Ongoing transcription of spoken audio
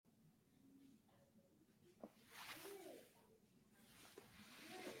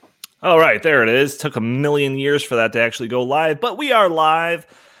All right, there it is. Took a million years for that to actually go live, but we are live.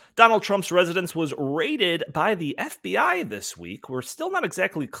 Donald Trump's residence was raided by the FBI this week. We're still not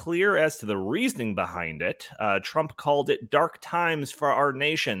exactly clear as to the reasoning behind it. Trump called it dark times for our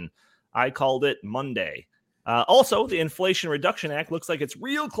nation. I called it Monday. Also, the Inflation Reduction Act looks like it's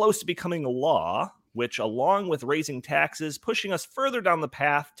real close to becoming law, which, along with raising taxes, pushing us further down the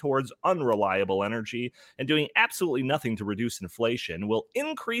path towards unreliable energy and doing absolutely nothing to reduce inflation, will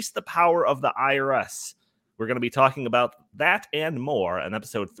increase the power of the IRS. We're going to be talking about that and more in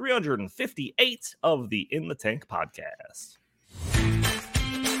episode 358 of the In the Tank podcast.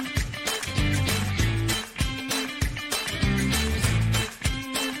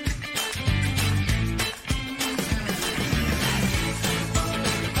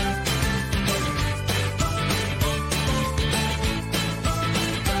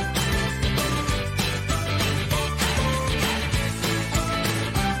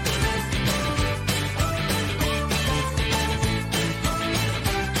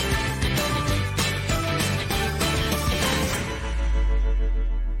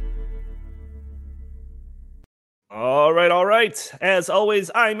 All right. As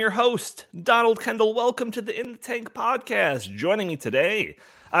always, I'm your host, Donald Kendall. Welcome to the In the Tank podcast. Joining me today,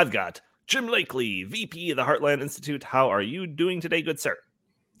 I've got Jim Lakely, VP of the Heartland Institute. How are you doing today, good sir?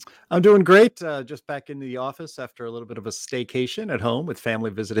 I'm doing great. Just back into the office after a little bit of a staycation at home with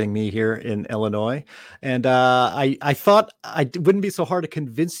family visiting me here in Illinois. And I thought it wouldn't be so hard to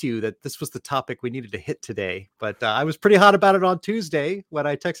convince you that this was the topic we needed to hit today. But I was pretty hot about it on Tuesday when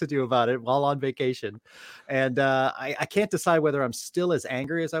I texted you about it while on vacation. And I can't decide whether I'm still as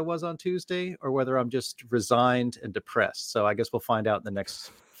angry as I was on Tuesday or whether I'm just resigned and depressed. So I guess we'll find out in the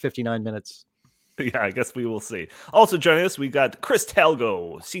next 59 minutes. Yeah, I guess we will see. Also joining us, we've got Chris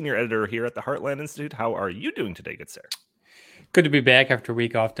Talgo, senior editor here at the Heartland Institute. How are you doing today, good sir? Good to be back after a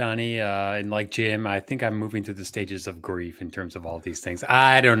week off, Donnie. And like Jim, I think I'm moving through the stages of grief in terms of all these things.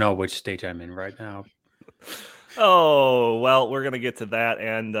 I don't know which stage I'm in right now. Oh, well, we're going to get to that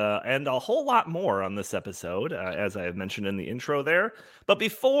and a whole lot more on this episode, as I mentioned in the intro there. But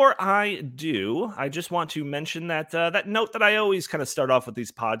before I do, I just want to mention that that note that I always kind of start off with these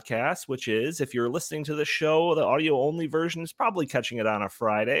podcasts, which is if you're listening to the show, the audio-only version is probably catching it on a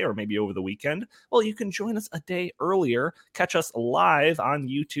Friday or maybe over the weekend. Well, you can join us a day earlier, catch us live on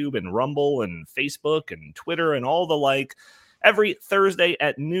YouTube and Rumble and Facebook and Twitter and all the like. Every Thursday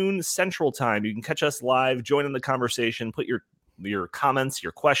at noon Central Time, you can catch us live, join in the conversation, put your comments,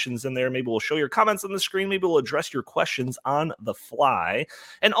 your questions in there. Maybe we'll show your comments on the screen. Maybe we'll address your questions on the fly.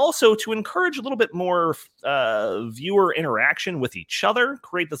 And also to encourage a little bit more viewer interaction with each other,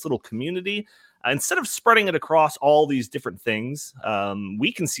 create this little community. Instead of spreading it across all these different things,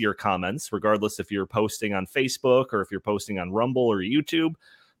 we can see your comments, regardless if you're posting on Facebook or if you're posting on Rumble or YouTube.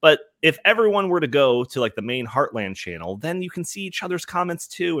 But if everyone were to go to like the main Heartland channel, then you can see each other's comments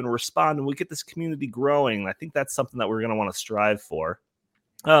too and respond, and we get this community growing. I think that's something that we're going to want to strive for.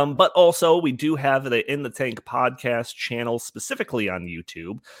 But also, we do have the In the Tank podcast channel specifically on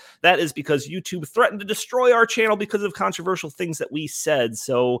YouTube. That is because YouTube threatened to destroy our channel because of controversial things that we said.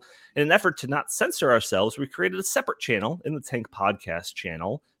 So in an effort to not censor ourselves, we created a separate channel, In the Tank podcast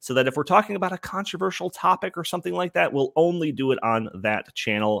channel, so that if we're talking about a controversial topic or something like that, we'll only do it on that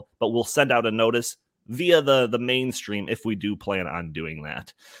channel, but we'll send out a notice via the mainstream if we do plan on doing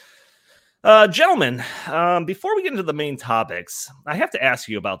that. Gentlemen, before we get into the main topics, I have to ask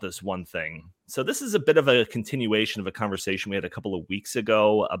you about this one thing. So this is a bit of a continuation of a conversation we had a couple of weeks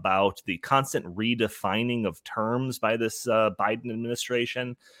ago about the constant redefining of terms by this Biden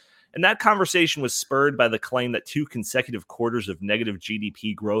administration. And that conversation was spurred by the claim that 2 consecutive quarters of negative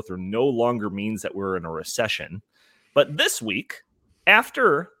GDP growth are no longer means that we're in a recession. But this week,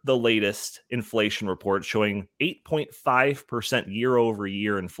 after the latest inflation report showing 8.5% year over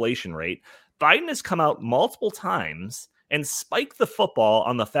year inflation rate, Biden has come out multiple times and spiked the football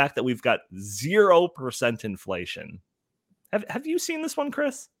on the fact that we've got 0% inflation. Have you seen this one,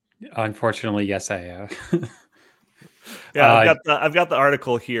 Chris? Unfortunately, yes, I have. Yeah, I've got the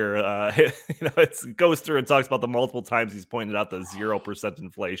article here. It goes through and talks about the multiple times he's pointed out the 0%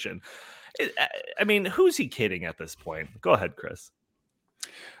 inflation. I mean, who's he kidding at this point? Go ahead, Chris.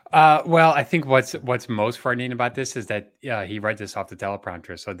 Well, I think what's most frightening about this is that he read this off the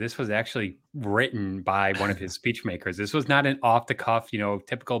teleprompter. So this was actually written by one of his speech makers. This was not an off the cuff,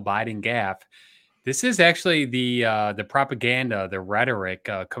 typical Biden gaffe. This is actually the propaganda, the rhetoric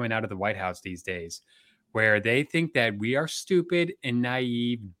coming out of the White House these days, where they think that we are stupid and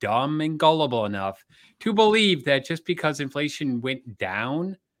naive, dumb and gullible enough to believe that just because inflation went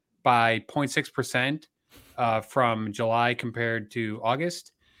down by 0.6% from July compared to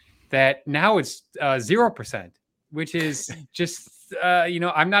August, that now it's 0%, which is just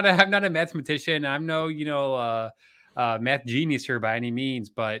I'm not a mathematician. I'm no math genius here by any means,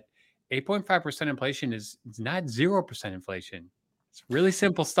 but 8.5% inflation is not 0% inflation. It's really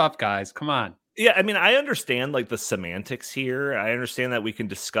simple stuff, guys. Come on. Yeah, I mean, I understand like the semantics here. I understand that we can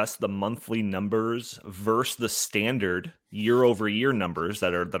discuss the monthly numbers versus the standard year-over-year numbers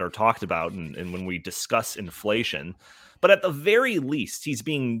that are talked about, and when we discuss inflation. But at the very least, he's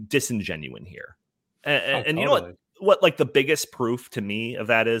being disingenuous here. And you know what like the biggest proof to me of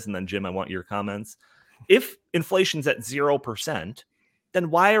that is, and then Jim, I want your comments. If inflation's at 0%, then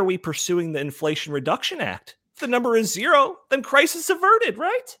why are we pursuing the Inflation Reduction Act? If the number is 0, then crisis averted,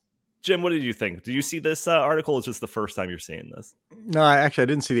 right? Jim, what did you think? Did you see this article? It's just the first time you're seeing this. No, I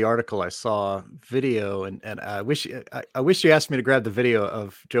didn't see the article. I saw video, and I wish you asked me to grab the video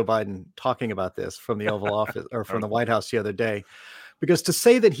of Joe Biden talking about this from the Oval Office or from the White House the other day, because to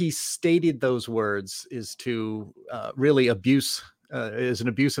say that he stated those words is to really is an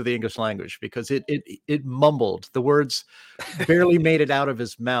abuse of the English language, because it mumbled. The words barely made it out of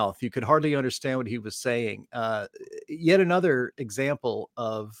his mouth. You could hardly understand what he was saying. Yet another example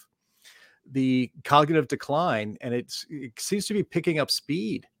of the cognitive decline, and it seems to be picking up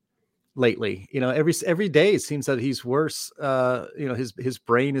speed lately. Every day it seems that he's worse. His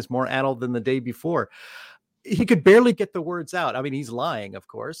brain is more addled than the day before. He could barely get the words out. I mean, he's lying, of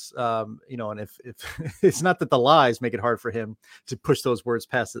course. And if it's not that the lies make it hard for him to push those words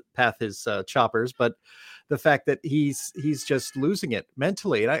past his choppers, but the fact that he's just losing it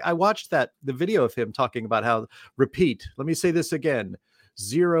mentally. And I watched the video of him talking about how, repeat, let me say this again,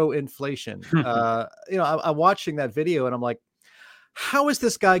 zero inflation. I'm watching that video and I'm like, how is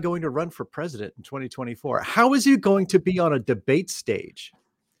this guy going to run for president in 2024? How is he going to be on a debate stage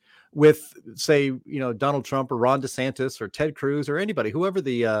with, say, Donald Trump or Ron DeSantis or Ted Cruz or anybody, whoever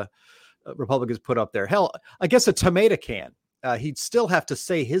the Republicans put up there? Hell, I guess a tomato can. He'd still have to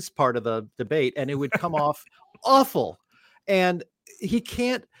say his part of the debate and it would come off awful. And he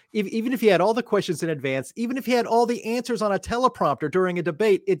can't, even if he had all the questions in advance, even if he had all the answers on a teleprompter during a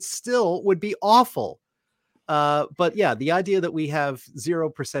debate, it still would be awful. But yeah, the idea that we have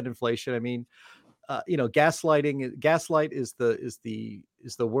 0% inflation, I mean, gaslight is the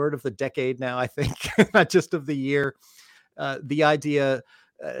word of the decade now, I think, not just of the year. The idea,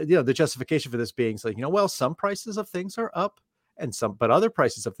 the justification for this being like, well, some prices of things are up but other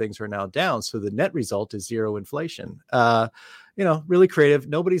prices of things are now down. So the net result is zero inflation. Really creative.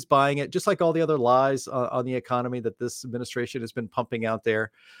 Nobody's buying it. Just like all the other lies on the economy that this administration has been pumping out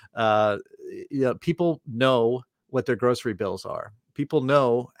there. People know what their grocery bills are. People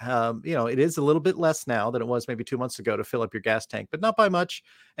know, it is a little bit less now than it was maybe 2 months ago to fill up your gas tank, but not by much.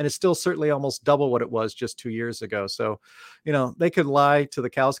 And it's still certainly almost double what it was just 2 years ago. So, they could lie till the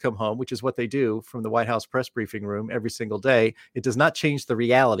cows come home, which is what they do from the White House press briefing room every single day. It does not change the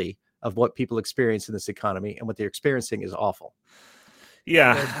reality of what people experience in this economy, and what they're experiencing is awful.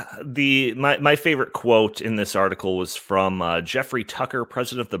 Yeah, my favorite quote in this article was from Jeffrey Tucker,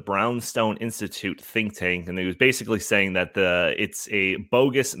 president of the Brownstone Institute think tank, and he was basically saying that it's a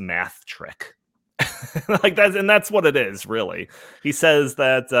bogus math trick. That's what it is, really. He says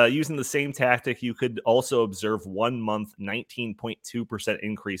that using the same tactic, you could also observe 1 month 19.2%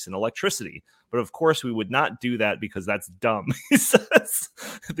 increase in electricity. But of course, we would not do that because that's dumb. He says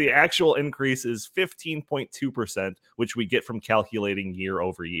the actual increase is 15.2%, which we get from calculating year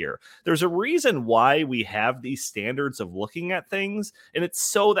over year. There's a reason why we have these standards of looking at things, and it's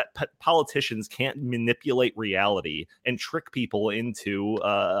so that politicians can't manipulate reality and trick people into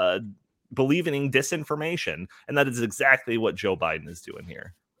believing in disinformation. And that is exactly what Joe Biden is doing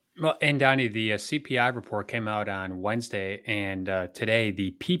here. Well, and Donnie, the CPI report came out on Wednesday, and today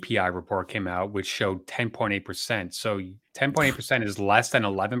the PPI report came out, which showed 10.8%. So 10.8% is less than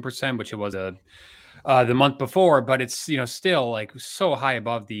 11%, which it was the month before, but it's still like so high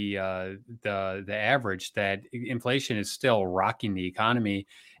above the average that inflation is still rocking the economy.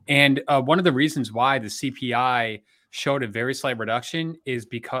 And one of the reasons why the CPI showed a very slight reduction is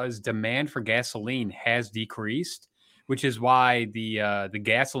because demand for gasoline has decreased, which is why the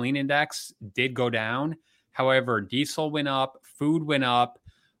gasoline index did go down. However, diesel went up, food went up,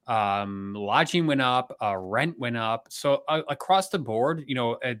 lodging went up, rent went up. So across the board,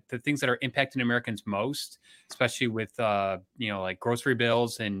 the things that are impacting Americans most, especially with like grocery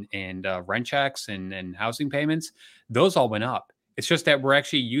bills and rent checks and housing payments, those all went up. It's just that we're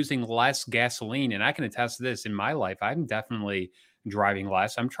actually using less gasoline. And I can attest to this in my life. I'm definitely driving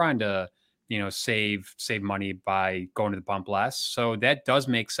less. I'm trying to, save money by going to the pump less. So that does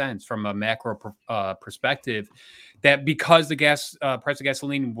make sense from a macro perspective, that because the price of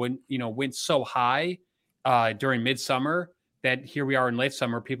gasoline went so high during midsummer, that here we are in late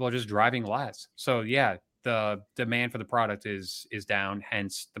summer, people are just driving less. So yeah, the demand for the product is down,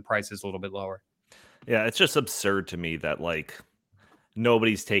 hence the price is a little bit lower. Yeah, it's just absurd to me that like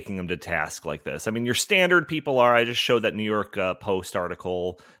nobody's taking them to task like this. I mean, your standard people are. I just showed that New York Post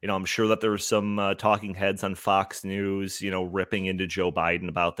article. I'm sure that there's some talking heads on Fox News, ripping into Joe Biden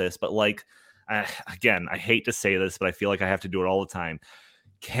about this. But like, again, I hate to say this, but I feel like I have to do it all the time.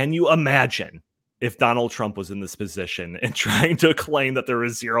 Can you imagine if Donald Trump was in this position and trying to claim that there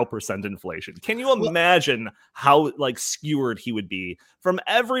is 0% inflation? Can you imagine how like skewered he would be from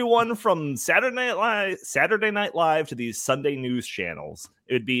everyone from Saturday Night Live to these Sunday news channels?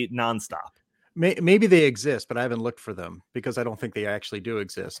 It would be nonstop. Maybe they exist, but I haven't looked for them because I don't think they actually do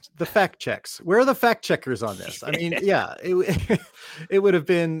exist. The fact checks. Where are the fact checkers on this? I mean, yeah, it would have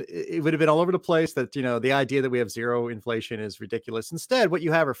been all over the place that, the idea that we have zero inflation is ridiculous. Instead, what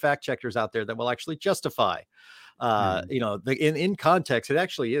you have are fact checkers out there that will actually justify, in context, it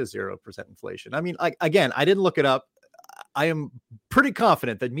actually is 0% inflation. I mean, again, I didn't look it up. I am pretty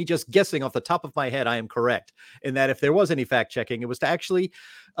confident that me just guessing off the top of my head, I am correct in that if there was any fact checking, it was to actually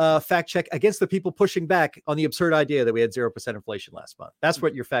fact check against the people pushing back on the absurd idea that we had 0% inflation last month. That's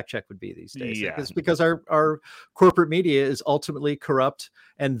what your fact check would be these days. Yeah. It's because our corporate media is ultimately corrupt,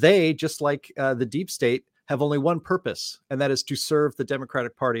 and they, just like the deep state, have only one purpose, and that is to serve the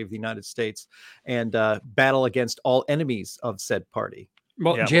Democratic Party of the United States and battle against all enemies of said party.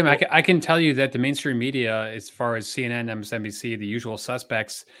 Well, yeah, Jim, I can tell you that the mainstream media, as far as CNN, MSNBC, the usual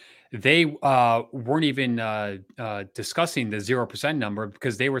suspects, they weren't even discussing the 0% number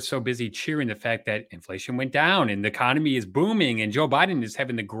because they were so busy cheering the fact that inflation went down and the economy is booming and Joe Biden is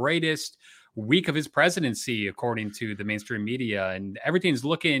having the greatest week of his presidency, according to the mainstream media, and everything's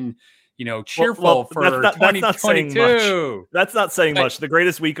looking cheerful for 2022. That's not saying much. The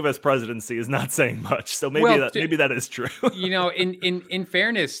greatest week of his presidency is not saying much. So maybe that is true. In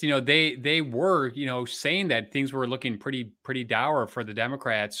fairness, they were, saying that things were looking pretty dour for the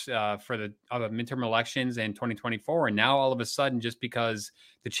Democrats for the midterm elections in 2024. And now all of a sudden, just because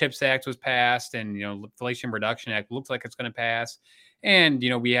the CHIPS Act was passed and, Inflation Reduction Act looks like it's going to pass, and,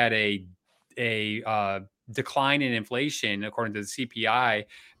 we had a decline in inflation according to the CPI,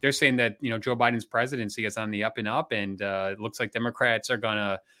 they're saying that Joe Biden's presidency is on the up and up, and it looks like Democrats are going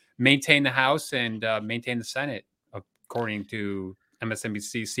to maintain the House and maintain the Senate, according to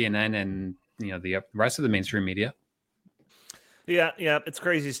MSNBC, CNN, and the rest of the mainstream media. Yeah, it's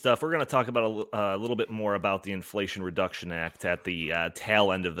crazy stuff. We're going to talk about a little bit more about the Inflation Reduction Act at the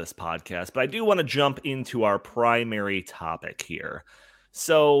tail end of this podcast, but I do want to jump into our primary topic here.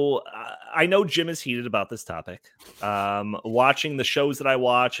 So I know Jim is heated about this topic. Watching the shows that I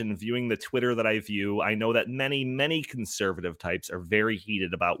watch and viewing the Twitter that I view, I know that many, many conservative types are very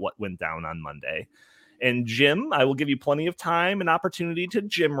heated about what went down on Monday. And Jim, I will give you plenty of time and opportunity to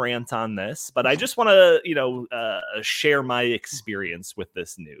Jim rant on this, but I just want to, share my experience with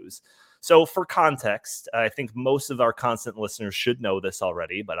this news. So for context, I think most of our constant listeners should know this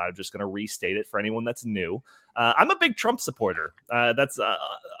already, but I'm just going to restate it for anyone that's new. I'm a big Trump supporter. That's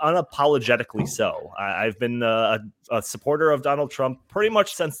unapologetically so. I've been a supporter of Donald Trump pretty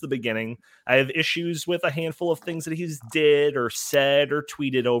much since the beginning. I have issues with a handful of things that he's did or said or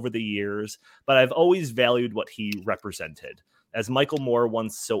tweeted over the years, but I've always valued what he represented. As Michael Moore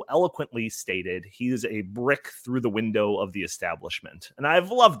once so eloquently stated, he is a brick through the window of the establishment. And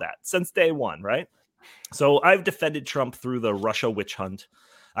I've loved that since day one, right? So I've defended Trump through the Russia witch hunt.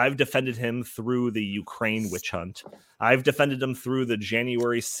 I've defended him through the Ukraine witch hunt. I've defended him through the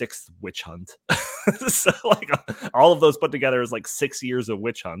January 6th witch hunt. So like all of those put together is like 6 years of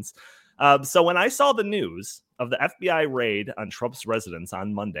witch hunts. So when I saw the news of the FBI raid on Trump's residence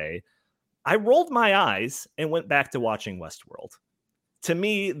on Monday, I rolled my eyes and went back to watching Westworld. To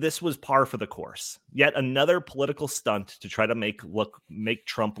me, this was par for the course. Yet another political stunt to try to make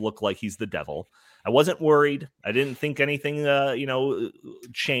Trump look like he's the devil. I wasn't worried. I didn't think anything,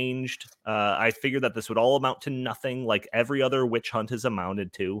 changed. I figured that this would all amount to nothing, like every other witch hunt has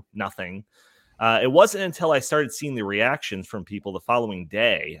amounted to. Nothing. It wasn't until I started seeing the reactions from people the following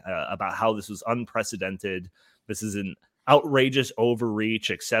day about how this was unprecedented. This is an outrageous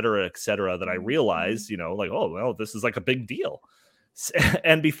overreach, et cetera, that I realized, oh, well, this is like a big deal.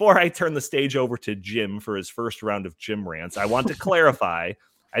 And before I turn the stage over to Jim for his first round of Jim rants, I want to clarify,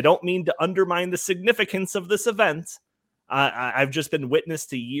 I don't mean to undermine the significance of this event. I've just been witness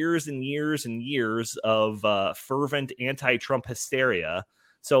to years and years and years of fervent anti-Trump hysteria.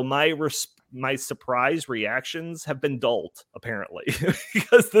 So my my surprise reactions have been dulled, apparently,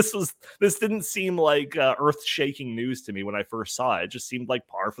 because this didn't seem like earth-shaking news to me when I first saw it. It just seemed like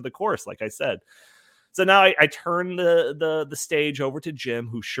par for the course, like I said. So now I turn the stage over to Jim,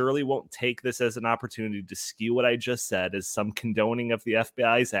 who surely won't take this as an opportunity to skew what I just said as some condoning of the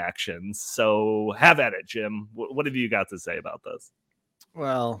FBI's actions. So have at it, Jim. What have you got to say about this?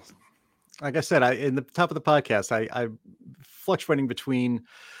 Well, like I said, in the top of the podcast, I'm fluctuating between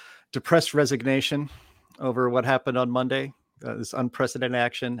depressed resignation over what happened on Monday, this unprecedented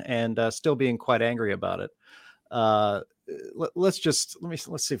action, and still being quite angry about it. Let's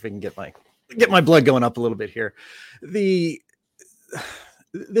see if we can get my blood going up a little bit here. This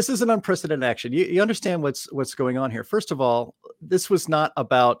is an unprecedented action. You understand what's going on here. First of all, this was not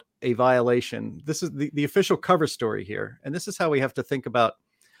about a violation. This is the official cover story here. And this is how we have to think about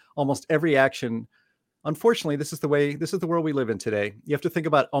almost every action. Unfortunately, this is the world we live in today. You have to think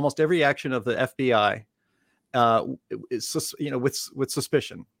about almost every action of the FBI, with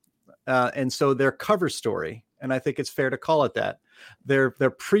suspicion. And so their cover story, and I think it's fair to call it that, their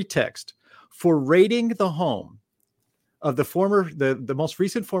pretext for raiding the home of the most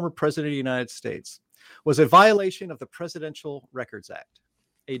recent former president of the United States was a violation of the Presidential Records Act,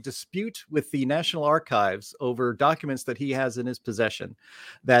 a dispute with the National Archives over documents that he has in his possession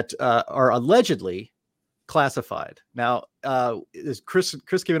that are allegedly classified. Now, as Chris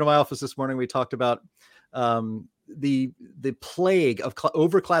came into my office this morning, we talked about the plague of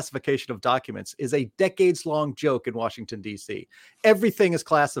overclassification of documents is a decades-long joke in Washington, D.C. Everything is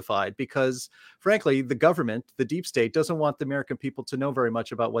classified because, frankly, the government, the deep state, doesn't want the American people to know very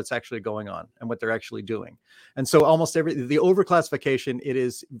much about what's actually going on and what they're actually doing. And so the overclassification, it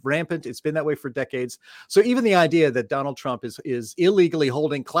is rampant. It's been that way for decades. So even the idea that Donald Trump is illegally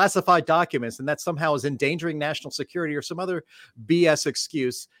holding classified documents and that somehow is endangering national security or some other BS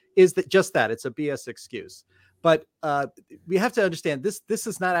excuse is just that. It's a BS excuse. But we have to understand this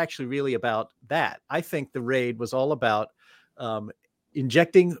is not actually really about that. I think the raid was all about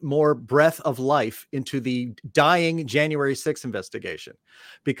injecting more breath of life into the dying January 6th investigation,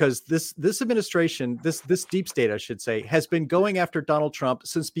 because this administration, this deep state, I should say, has been going after Donald Trump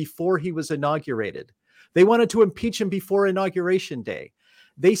since before he was inaugurated. They wanted to impeach him before Inauguration Day.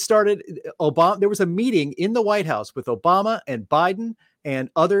 They started Obama. There was a meeting in the White House with Obama and Biden and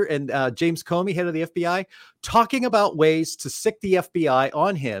James Comey, head of the FBI, talking about ways to sick the FBI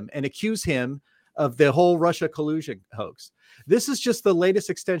on him and accuse him of the whole Russia collusion hoax. This is just the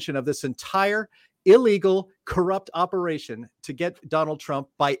latest extension of this entire illegal, corrupt operation to get Donald Trump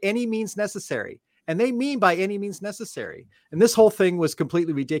by any means necessary. And they mean by any means necessary. And this whole thing was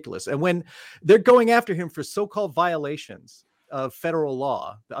completely ridiculous. And when they're going after him for so-called violations of federal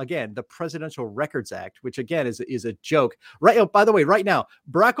law, again, the Presidential Records Act, which again is a joke. Right. Oh, by the way, right now,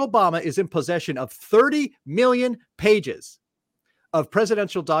 Barack Obama is in possession of 30 million pages of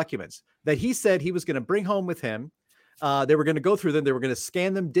presidential documents that he said he was going to bring home with him. They were going to go through them. They were going to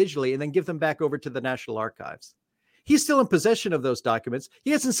scan them digitally and then give them back over to the National Archives. He's still in possession of those documents.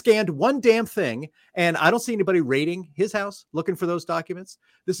 He hasn't scanned one damn thing. And I don't see anybody raiding his house looking for those documents.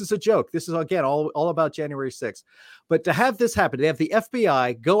 This is a joke. This is, again, all about January 6th. But to have this happen, to have the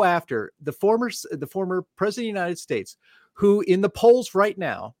FBI go after the former president of the United States, who in the polls right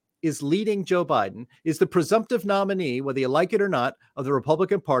now is leading Joe Biden, is the presumptive nominee, whether you like it or not, of the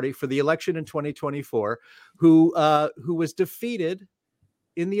Republican Party for the election in 2024, who was defeated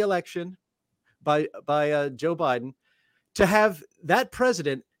in the election by Joe Biden, to have that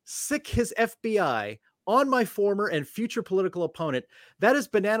president sick his FBI on my former and future political opponent, that is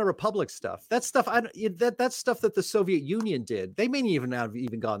banana republic stuff. That's stuff that's stuff that the Soviet Union did. They may even not have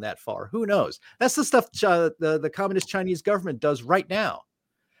even gone that far. Who knows? That's the stuff the communist Chinese government does right now,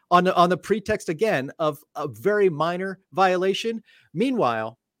 on the pretext again of a very minor violation.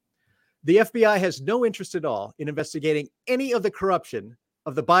 Meanwhile, the FBI has no interest at all in investigating any of the corruption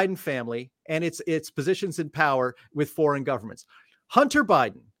of the Biden family and its positions in power with foreign governments. Hunter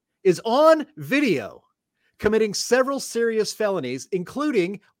Biden is on video committing several serious felonies,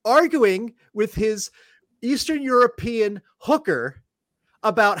 including arguing with his Eastern European hooker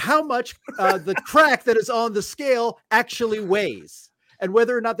about how much the crack that is on the scale actually weighs, and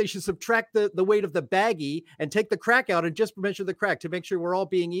whether or not they should subtract the weight of the baggie and take the crack out and just measure the crack to make sure we're all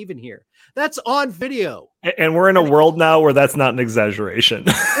being even here. That's on video. And we're in a world now where that's not an exaggeration.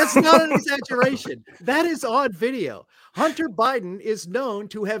 That's not an exaggeration. That is on video. Hunter Biden is known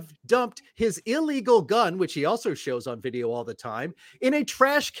to have dumped his illegal gun, which he also shows on video all the time, in a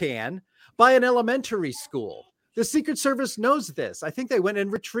trash can by an elementary school. The Secret Service knows this. I think they went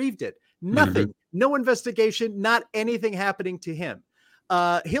and retrieved it. Nothing. No investigation, not anything happening to him.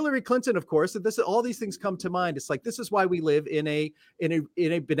 Hillary Clinton, of course, all these things come to mind. It's like, this is why we live in a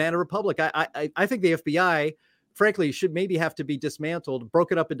banana republic. I think the FBI, frankly, should maybe have to be dismantled,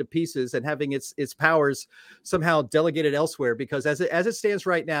 broken up into pieces, and having its powers somehow delegated elsewhere. Because as it stands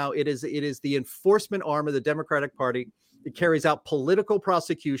right now, it is the enforcement arm of the Democratic Party. It carries out political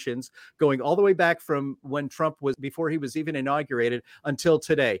prosecutions going all the way back from when Trump was, before he was even inaugurated, until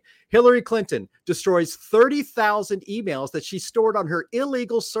today. Hillary Clinton destroys 30,000 emails that she stored on her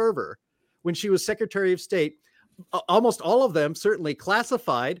illegal server when she was Secretary of State. Almost all of them certainly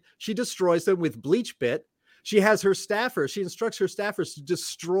classified. She destroys them with BleachBit. She has her staffers. She instructs her staffers to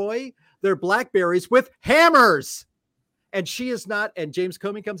destroy their BlackBerries with hammers. And she is not. And James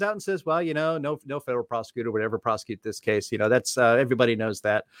Comey comes out and says, well, no federal prosecutor would ever prosecute this case. That's everybody knows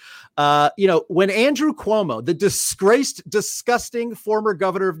that. When Andrew Cuomo, the disgraced, disgusting former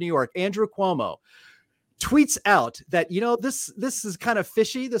governor of New York, Andrew Cuomo, tweets out that, this is kind of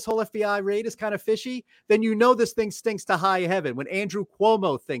fishy. This whole FBI raid is kind of fishy. Then this thing stinks to high heaven when Andrew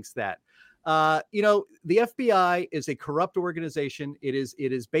Cuomo thinks that. The FBI is a corrupt organization. It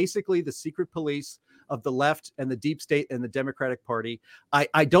is basically the secret police of the left and the deep state and the Democratic Party.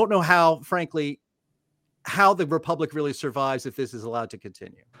 I don't know how the Republic really survives if this is allowed to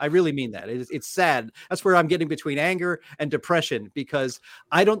continue. I really mean that. It's sad. That's where I'm getting between anger and depression, because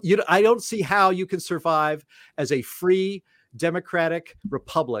I don't see how you can survive as a free democratic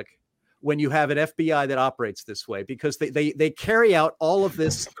republic when you have an FBI that operates this way, because they carry out all of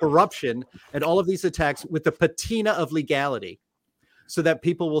this corruption and all of these attacks with the patina of legality, so that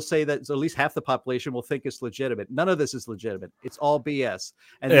people will say that at least half the population will think it's legitimate. None of this is legitimate. It's all BS.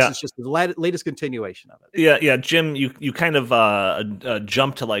 And this is just the latest continuation of it. Yeah. Jim, you kind of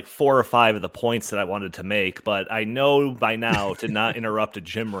jumped to like 4 or 5 of the points that I wanted to make, but I know by now to not interrupt a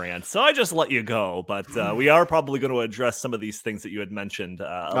Jim rant. So I just let you go. But we are probably going to address some of these things that you had mentioned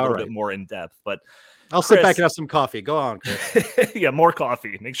a little bit more in depth. But I'll sit back and have some coffee. Go on, Chris. Yeah, more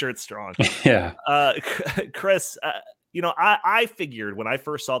coffee. Make sure it's strong. Yeah. Chris, I figured when I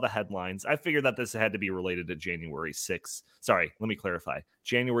first saw the headlines, I figured that this had to be related to January 6th. Sorry, let me clarify.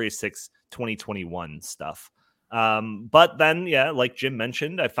 January 6th, 2021 stuff. But then, like Jim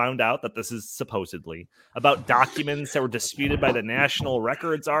mentioned, I found out that this is supposedly about documents that were disputed by the National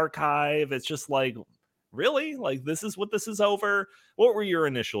Records Archive. It's just like, really? Like, this is what this is over? What were your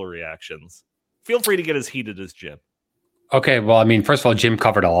initial reactions? Feel free to get as heated as Jim. Okay, well, I mean, first of all, Jim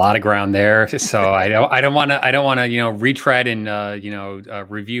covered a lot of ground there, so I don't want to, retread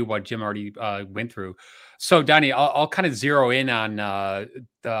and review what Jim already went through. So, Donnie, I'll kind of zero in on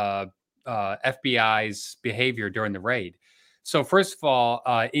the FBI's behavior during the raid. So, first of all,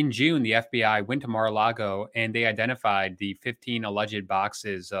 in June, the FBI went to Mar-a-Lago and they identified the 15 alleged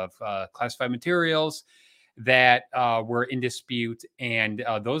boxes of classified materials that were in dispute, and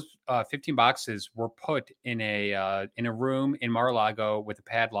those 15 boxes were put in a room in Mar-a-Lago with a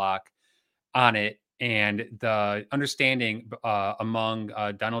padlock on it. And the understanding among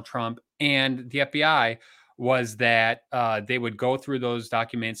Donald Trump and the FBI was that they would go through those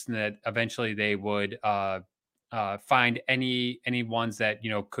documents and that eventually they would find any ones that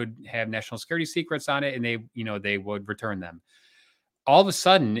could have national security secrets on it, and they would return them. All of a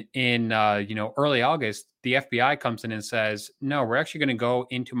sudden, in early August, the FBI comes in and says, "No, we're actually going to go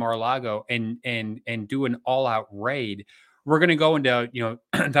into Mar-a-Lago and do an all-out raid. We're going to go into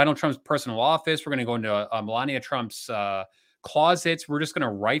Donald Trump's personal office. We're going to go into Melania Trump's closets. We're just going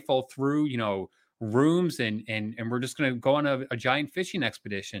to rifle through rooms and we're just going to go on a giant fishing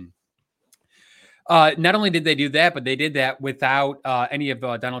expedition." Not only did they do that, but they did that without any of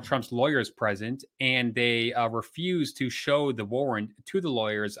Donald Trump's lawyers present, and they refused to show the warrant to the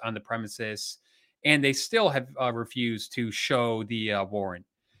lawyers on the premises, and they still have refused to show the warrant.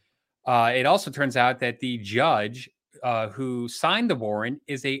 It also turns out that the judge who signed the warrant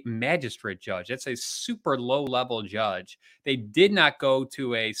is a magistrate judge. That's a super low-level judge. They did not go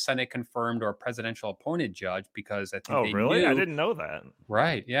to a Senate-confirmed or presidential-appointed judge because I think I didn't know that.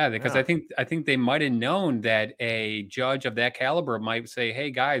 Right? Yeah, because I think they might have known that a judge of that caliber might say,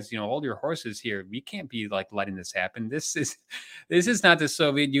 "Hey guys, hold your horses here. We can't be letting this happen. This is not the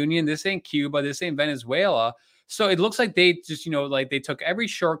Soviet Union. This ain't Cuba. This ain't Venezuela." So it looks like they just, they took every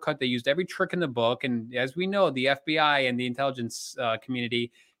shortcut. They used every trick in the book. And as we know, the FBI and the intelligence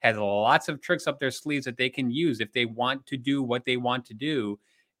community has lots of tricks up their sleeves that they can use if they want to do what they want to do.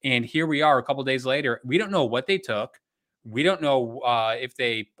 And here we are a couple of days later. We don't know what they took. We don't know if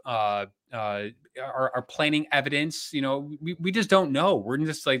they are planning evidence. We just don't know. We're in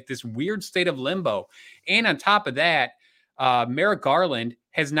just this weird state of limbo. And on top of that, Merrick Garland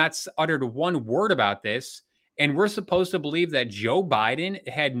has not uttered one word about this. And we're supposed to believe that Joe Biden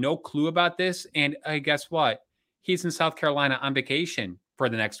had no clue about this. And guess what? He's in South Carolina on vacation for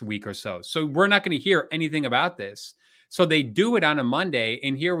the next week or so. So we're not going to hear anything about this. So they do it on a Monday.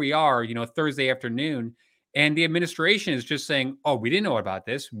 And here we are, Thursday afternoon. And the administration is just saying, oh, we didn't know about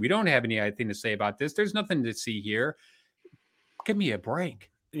this. We don't have anything to say about this. There's nothing to see here. Give me a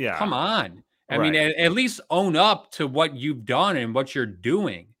break. Yeah. Come on. I mean, at least own up to what you've done and what you're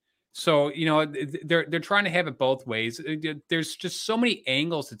doing. So, they're trying to have it both ways. There's just so many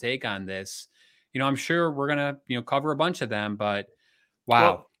angles to take on this. I'm sure we're going to, cover a bunch of them, but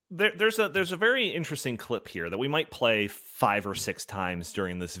wow. Well, there's a very interesting clip here that we might play 5 or 6 times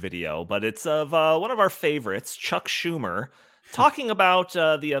during this video, but it's of one of our favorites, Chuck Schumer, talking about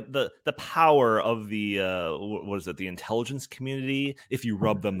the power of the the intelligence community if you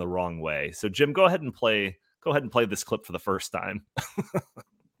rub them the wrong way. So Jim, go ahead and play this clip for the first time.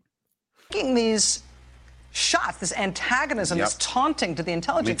 These shots, this antagonism, this taunting to the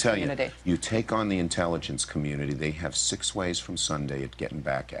intelligence community. You take on the intelligence community, they have 6 ways from Sunday at getting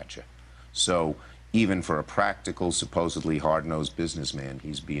back at you. So even for a practical, supposedly hard-nosed businessman,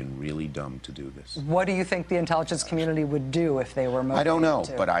 he's being really dumb to do this. What do you think the intelligence community would do if they were motivated? I don't know,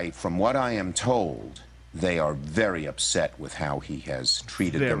 but from what I am told, they are very upset with how he has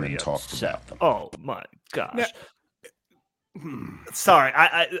treated them and talked about them. Oh my gosh. Now, sorry,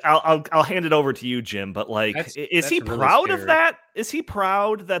 I'll hand it over to you, Jim. But is he really proud of that? Is he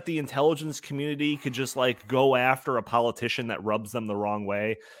proud that the intelligence community could just go after a politician that rubs them the wrong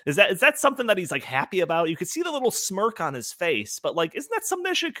way? Is that something that he's happy about? You could see the little smirk on his face, but isn't that something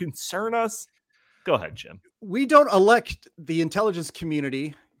that should concern us? Go ahead, Jim. We don't elect the intelligence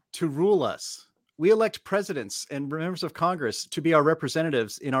community to rule us. We elect presidents and members of Congress to be our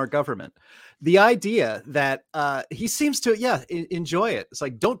representatives in our government. The idea that he seems to, enjoy it. It's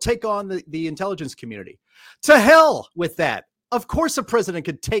don't take on the intelligence community. To hell with that. Of course, a president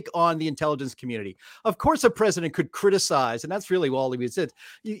could take on the intelligence community. Of course, a president could criticize. And that's really all he said.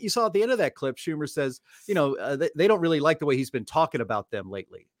 You saw at the end of that clip, Schumer says, they don't really like the way he's been talking about them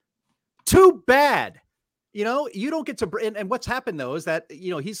lately. Too bad. You don't get to, and what's happened though, is that,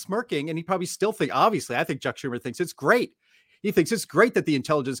 he's smirking and he probably still obviously, I think Chuck Schumer thinks it's great. He thinks it's great that the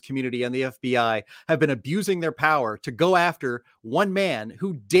intelligence community and the FBI have been abusing their power to go after one man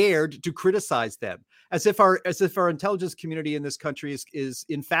who dared to criticize them as if our intelligence community in this country is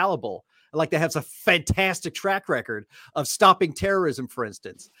infallible. Like they have a fantastic track record of stopping terrorism, for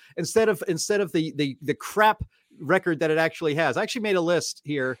instance, instead of the crap record that it actually has. I actually made a list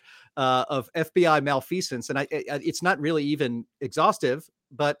here of FBI malfeasance, and it's not really even exhaustive,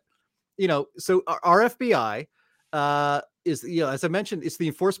 but so our FBI is, as I mentioned, it's the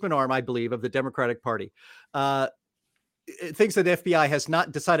enforcement arm, I believe, of the Democratic Party. Things that the FBI has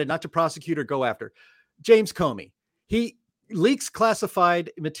not decided not to prosecute or go after. James Comey, he leaks classified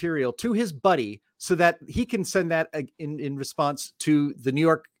material to his buddy so that he can send that in response to the New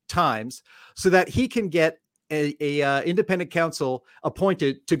York Times, so that he can get a independent counsel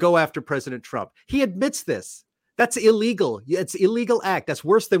appointed to go after President Trump. He admits this. That's illegal. It's an illegal act. That's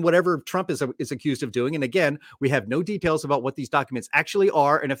worse than whatever Trump is accused of doing. And again, we have no details about what these documents actually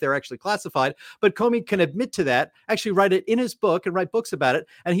are and if they're actually classified. But Comey can admit to that, actually write it in his book and write books about it.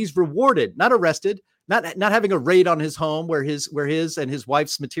 And he's rewarded, not arrested, not having a raid on his home where his and his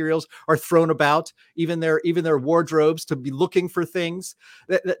wife's materials are thrown about, even their wardrobes, to be looking for things.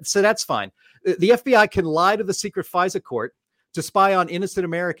 So that's fine. The FBI can lie to the secret FISA court to spy on innocent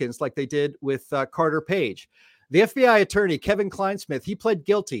Americans like they did with Carter Page. The FBI attorney, Kevin Kleinsmith, he pled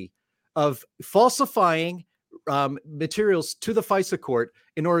guilty of falsifying materials to the FISA court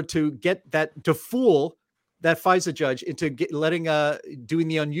in order to fool that FISA judge into doing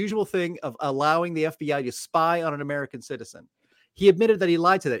the unusual thing of allowing the FBI to spy on an American citizen. He admitted that he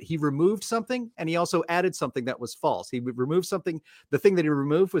lied to that. He removed something, and he also added something that was false. He removed something. The thing that he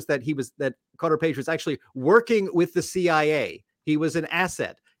removed was that that Carter Page was actually working with the CIA. He was an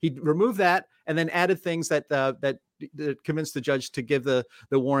asset. He removed that and then added things that convinced the judge to give the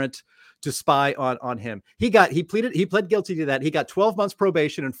warrant to spy on him. He pled guilty to that. He got 12 months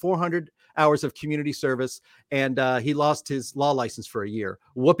probation and 400 hours of community service, and he lost his law license for a year.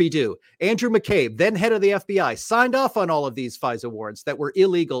 Whoopee-doo. Andrew McCabe, then head of the FBI, signed off on all of these FISA warrants that were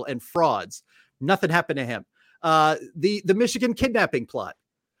illegal and frauds. Nothing happened to him. The Michigan kidnapping plot.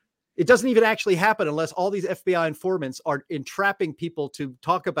 It doesn't even actually happen unless all these FBI informants are entrapping people to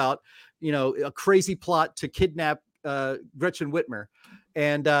talk about, a crazy plot to kidnap Gretchen Whitmer.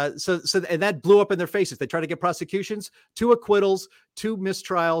 And so that blew up in their faces. They try to get prosecutions, 2 acquittals, 2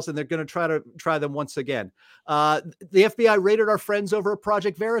 mistrials, and they're going to try them once again. The FBI raided our friends over at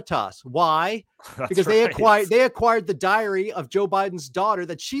Project Veritas. Why? Because they acquired the diary of Joe Biden's daughter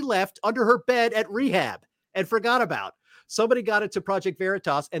that she left under her bed at rehab and forgot about. Somebody got it to Project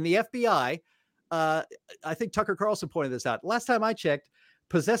Veritas, and the FBI, I think Tucker Carlson pointed this out. Last time I checked,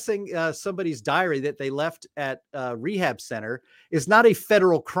 possessing somebody's diary that they left at a rehab center is not a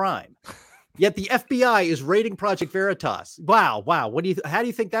federal crime. Yet the FBI is raiding Project Veritas. Wow. How do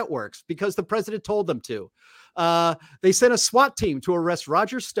you think that works? Because the president told them to. They sent a SWAT team to arrest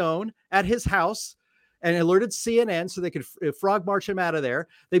Roger Stone at his house and alerted CNN so they could frog march him out of there.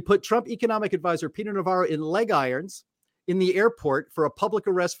 They put Trump economic advisor Peter Navarro in leg irons in the airport for a public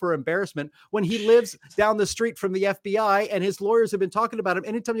arrest for embarrassment when he lives down the street from the FBI, and his lawyers have been talking about him.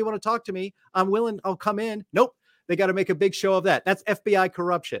 Anytime you want to talk to me, I'm willing, I'll come in. Nope. They got to make a big show of that. That's FBI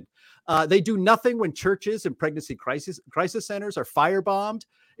corruption. They do nothing when churches and pregnancy crisis centers are firebombed.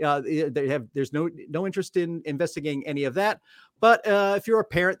 There's no interest in investigating any of that. But if you're a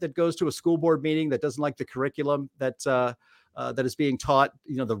parent that goes to a school board meeting that doesn't like the curriculum that is being taught,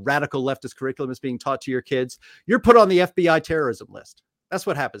 the radical leftist curriculum is being taught to your kids, you're put on the FBI terrorism list. That's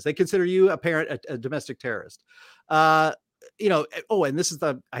what happens. They consider you a parent, a domestic terrorist. And this is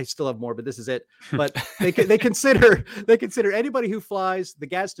I still have more, but this is it. But they consider anybody who flies the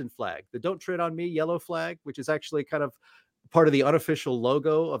Gadsden flag, the Don't Tread on Me yellow flag, which is actually kind of part of the unofficial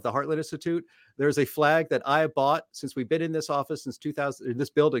logo of the Heartland Institute. There's a flag that I have bought since we've been in this office since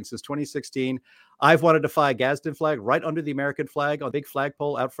 2016. I've wanted to fly a Gadsden flag right under the American flag on a big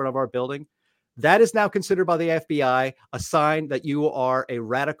flagpole out front of our building. That is now considered by the FBI a sign that you are a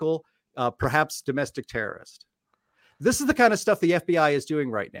radical, perhaps domestic terrorist. This is the kind of stuff the FBI is doing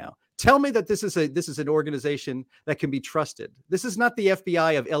right now. Tell me that this is an organization that can be trusted. This is not the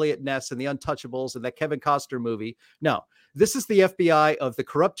FBI of Elliot Ness and the Untouchables and that Kevin Costner movie. No, this is the FBI of the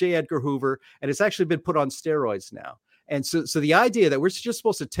corrupt J. Edgar Hoover, and it's actually been put on steroids now. And so the idea that we're just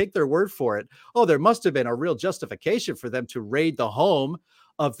supposed to take their word for it, there must have been a real justification for them to raid the home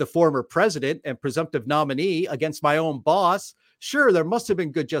of the former president and presumptive nominee against my own boss. Sure, there must have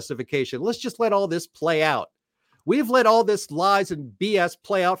been good justification. Let's just let all this play out. We've let all this lies and BS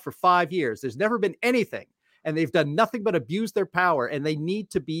play out for 5 years. There's never been anything, and they've done nothing but abuse their power, and they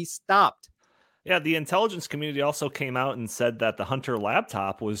need to be stopped. Yeah, the intelligence community also came out and said that the Hunter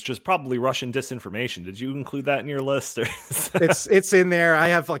laptop was just probably Russian disinformation. Did you include that in your list? It's in there. I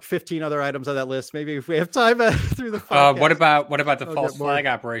have like 15 other items on that list. Maybe if we have time through the podcast. What about the false flag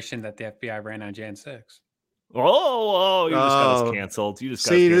operation that the FBI ran on Jan 6? Oh, you just got us canceled. Got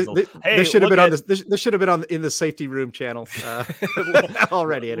canceled. This should have been on this should have been in the safety room channel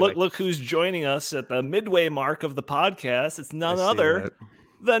already. Anyway. Look who's joining us at the midway mark of the podcast. It's none other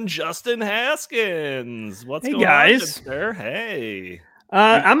than Justin Haskins. What's going guys? on there? Hey.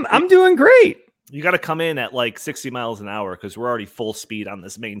 I'm doing great. You got to come in at like 60 miles an hour because we're already full speed on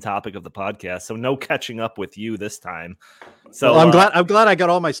this main topic of the podcast. So no catching up with you this time. So I'm glad I got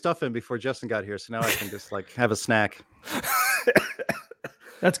all my stuff in before Justin got here. So now I can just have a snack.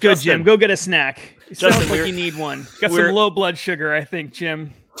 That's good, Justin. Jim. Go get a snack. It sounds like you need one. Got some low blood sugar, I think,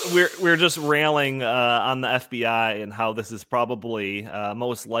 Jim. We're just railing on the FBI and how this is probably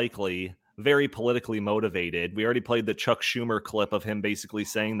most likely very politically motivated. We already played the Chuck Schumer clip of him basically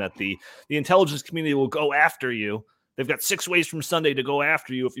saying that the intelligence community will go after you. They've got 6 ways from Sunday to go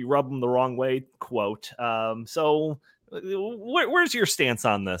after you if you rub them the wrong way, quote. So where's your stance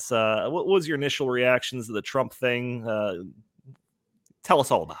on this? What was your initial reactions to the Trump thing? Tell us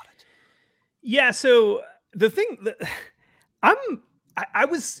all about it. Yeah, so the thing that I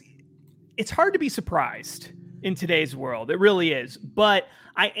was, it's hard to be surprised in today's world. It really is. But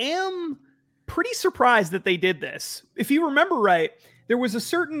I am pretty surprised that they did this. If you remember right, there was a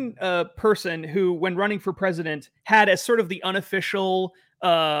certain person who, when running for president, had as sort of the unofficial,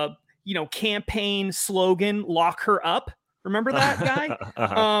 campaign slogan, "Lock her up." Remember that guy?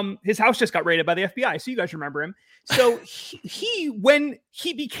 Uh-huh. His house just got raided by the FBI, so you guys remember him. So when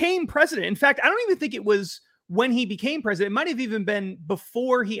he became president, in fact, I don't even think it was when he became president. It might have even been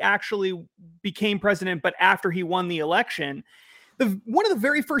before he actually became president, but after he won the election. One of the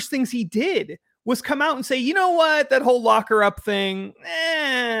very first things he did was come out and say, you know what, that whole locker up thing,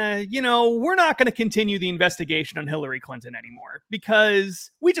 we're not going to continue the investigation on Hillary Clinton anymore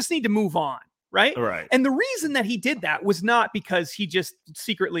because we just need to move on. Right. And the reason that he did that was not because he just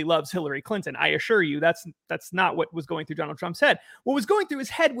secretly loves Hillary Clinton. I assure you that's not what was going through Donald Trump's head. What was going through his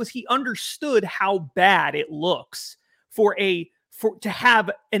head was he understood how bad it looks to have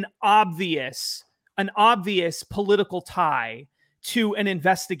an obvious an obvious political tie to an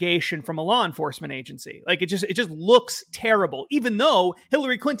investigation from a law enforcement agency. Like it just looks terrible, even though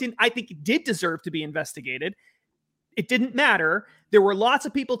Hillary Clinton, I think, did deserve to be investigated. It didn't matter. There were lots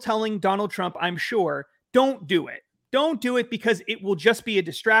of people telling Donald Trump, I'm sure, don't do it. Don't do it because it will just be a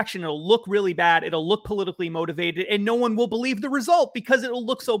distraction. It'll look really bad. It'll look politically motivated, and no one will believe the result because it'll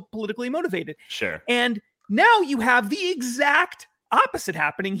look so politically motivated. Sure. And now you have the exact opposite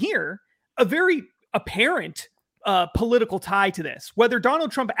happening here. A very apparent political tie to this. Whether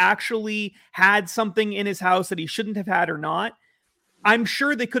Donald Trump actually had something in his house that he shouldn't have had or not, I'm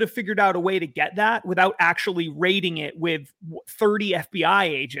sure they could have figured out a way to get that without actually raiding it with 30 FBI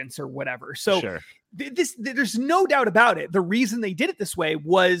agents or whatever. So Sure. There's no doubt about it. The reason they did it this way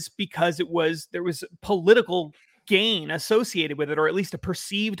was because there was political gain associated with it, or at least a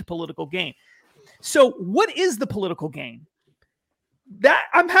perceived political gain. So what is the political gain? That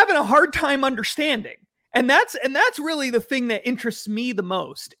I'm having a hard time understanding. And that's really the thing that interests me the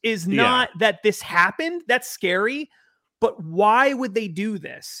most, is not that this happened. That's scary. But why would they do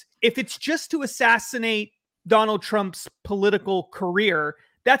this? If it's just to assassinate Donald Trump's political career,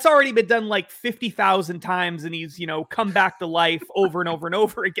 that's already been done like 50,000 times, and he's, come back to life over and over and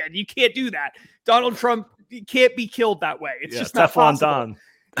over again. You can't do that. Donald Trump can't be killed that way. It's just not Teflon possible. Don.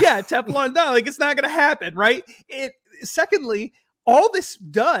 Yeah, Teflon Don. Like, it's not going to happen, right? Secondly, all this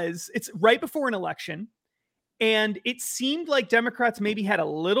does, it's right before an election, and it seemed like Democrats maybe had a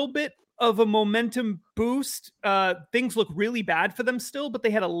little bit of a momentum boost. Things look really bad for them still, but they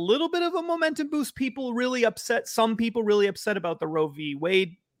had a little bit of a momentum boost. Some people really upset about the Roe v.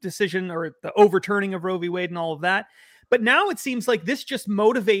 Wade decision, or the overturning of Roe v. Wade and all of that. But now it seems like this just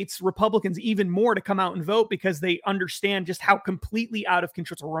motivates Republicans even more to come out and vote, because they understand just how completely out of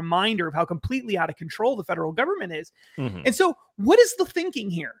control. It's a reminder of how completely out of control the federal government is. Mm-hmm. And so what is the thinking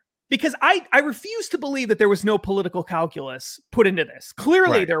here? Because I refuse to believe that there was no political calculus put into this.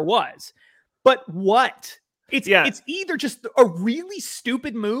 Clearly there was. But what? It's either just a really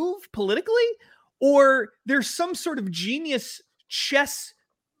stupid move politically, or there's some sort of genius chess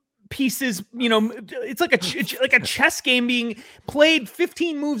pieces. It's like a chess game being played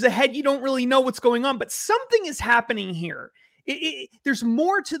 15 moves ahead. You don't really know what's going on, but something is happening here. There's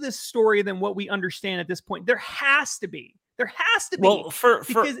more to this story than what we understand at this point. There has to be. Well,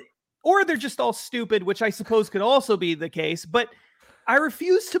 or they're just all stupid, which I suppose could also be the case. But I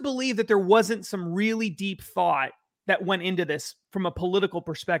refuse to believe that there wasn't some really deep thought that went into this from a political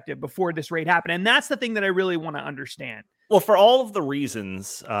perspective before this raid happened. And that's the thing that I really want to understand. Well, for all of the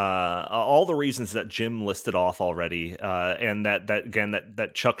reasons, that Jim listed off already, and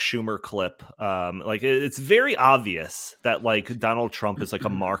that Chuck Schumer clip, it's very obvious that like Donald Trump is like a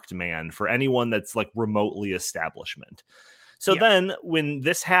marked man for anyone that's like remotely establishment. So then when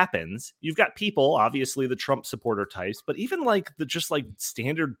this happens, you've got people, obviously the Trump supporter types, but even like the just like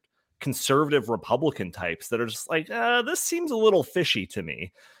standard conservative Republican types that are just like, this seems a little fishy to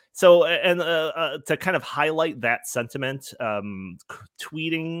me. So, and to kind of highlight that sentiment,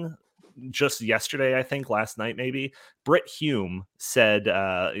 tweeting just yesterday, I think last night, maybe, Brit Hume said,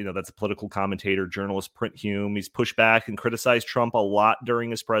 that's a political commentator, journalist, Brit Hume. He's pushed back and criticized Trump a lot during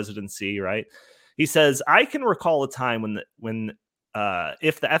his presidency, right? He says, I can recall a time when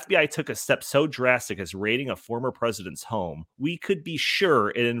if the FBI took a step so drastic as raiding a former president's home, we could be sure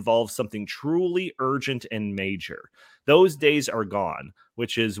it involves something truly urgent and major. Those days are gone,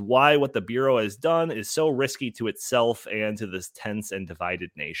 which is why what the Bureau has done is so risky to itself and to this tense and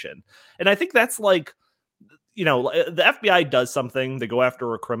divided nation. And I think that's like, the FBI does something, they go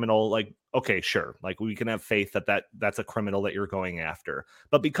after a criminal, like, okay, sure. Like we can have faith that that's a criminal that you're going after.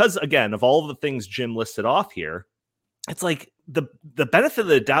 But because, again, of all of the things Jim listed off here, it's like the benefit of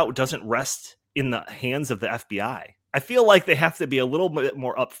the doubt doesn't rest in the hands of the FBI. I feel like they have to be a little bit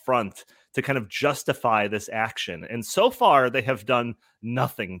more upfront to kind of justify this action. And so far, they have done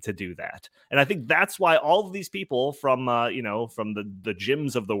nothing to do that. And I think that's why all of these people from from the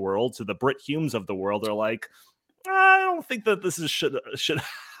Jims of the world to the Brit Humes of the world are like, I don't think that this is should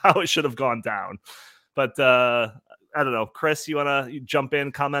how it should have gone down. But I don't know. Chris, you want to jump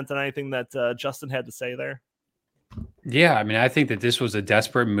in, comment on anything that Justin had to say there? Yeah, I mean, I think that this was a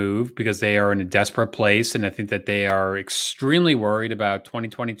desperate move because they are in a desperate place. And I think that they are extremely worried about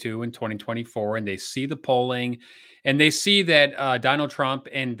 2022 and 2024. And they see the polling and they see that Donald Trump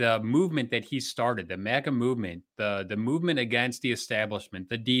and the movement that he started, the MAGA movement, the movement against the establishment,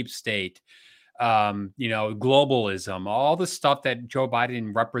 the deep state, globalism, all the stuff that Joe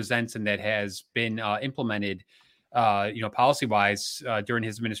Biden represents and that has been implemented policy-wise during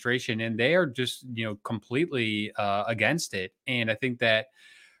his administration, and they are just, completely against it. And I think that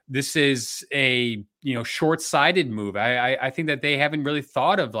this is a short-sighted move. I think that they haven't really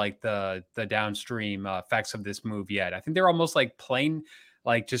thought of like the downstream effects of this move yet. I think they're almost like playing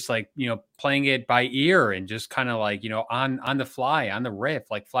it by ear and just kind of like on the fly, on the riff,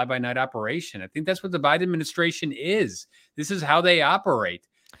 like fly-by-night operation. I think that's what the Biden administration is. This is how they operate.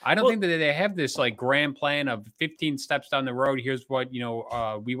 I don't think that they have this like grand plan of 15 steps down the road. Here's what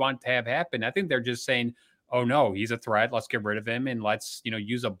we want to have happen. I think they're just saying, oh no, he's a threat. Let's get rid of him and let's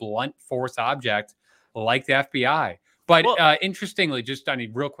use a blunt force object like the FBI. But interestingly, just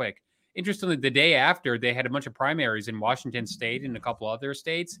real quick, the day after they had a bunch of primaries in Washington State and a couple other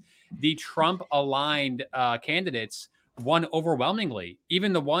states, the Trump aligned candidates won overwhelmingly,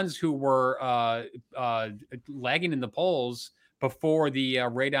 even the ones who were lagging in the polls before the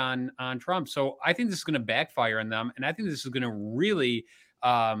raid on Trump. So I think this is going to backfire on them. And I think this is going to really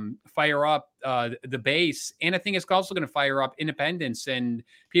fire up the base. And I think it's also going to fire up independents and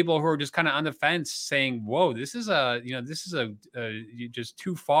people who are just kind of on the fence saying, whoa, this is just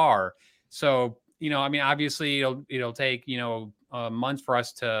too far. So, obviously it'll take, months for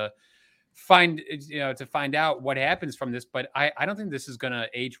us to find out what happens from this. But I don't think this is going to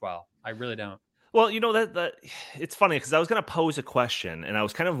age well. I really don't. Well, that it's funny because I was going to pose a question and I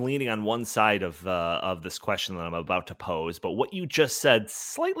was kind of leaning on one side of this question that I'm about to pose, but what you just said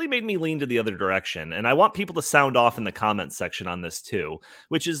slightly made me lean to the other direction. And I want people to sound off in the comments section on this too,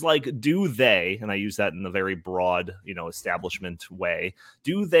 which is like, do they, and I use that in a very broad, establishment way,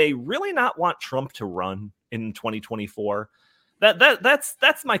 do they really not want Trump to run in 2024?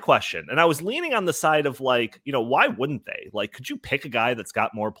 That's my question. And I was leaning on the side of like, why wouldn't they? Like, could you pick a guy that's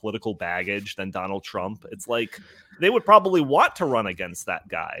got more political baggage than Donald Trump? It's like they would probably want to run against that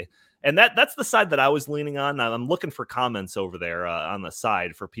guy. And that's the side that I was leaning on. I'm looking for comments over there on the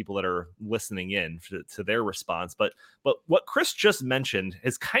side for people that are listening in to their response. But what Chris just mentioned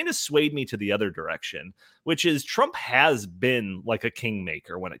has kind of swayed me to the other direction, which is Trump has been like a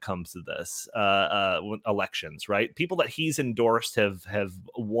kingmaker when it comes to this elections, right? People that he's endorsed have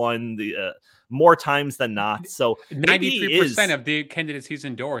won the more times than not. So 93% of the candidates he's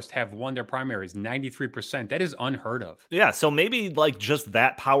endorsed have won their primaries. 93%. That is unheard of. Yeah. So maybe like just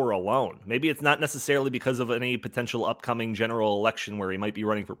that power alone. Maybe it's not necessarily because of any potential upcoming general election where he might be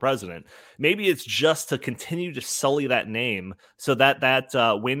running for president. Maybe it's just to continue to sully that name so that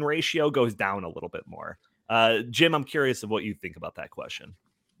win ratio goes down a little bit more. Jim, I'm curious of what you think about that question.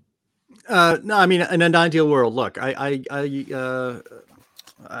 No, I mean, in an ideal world, look, I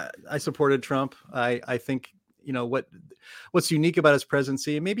supported Trump. I think, what's unique about his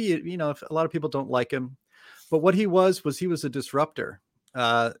presidency, maybe, if a lot of people don't like him, but what he was a disruptor.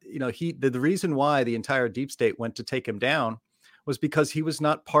 The reason why the entire deep state went to take him down was because he was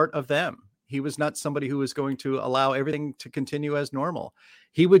not part of them. He was not somebody who was going to allow everything to continue as normal.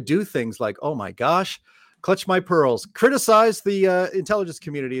 He would do things like, oh my gosh, clutch my pearls, criticize the intelligence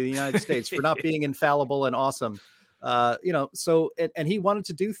community of the United States for not being infallible and awesome. So he wanted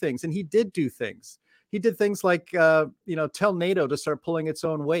to do things, and he did do things. He did things like, tell NATO to start pulling its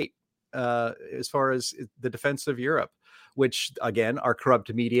own weight as far as the defense of Europe, which, again, our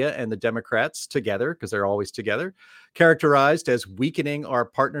corrupt media and the Democrats together, because they're always together, characterized as weakening our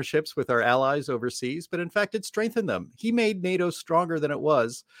partnerships with our allies overseas. But in fact, it strengthened them. He made NATO stronger than it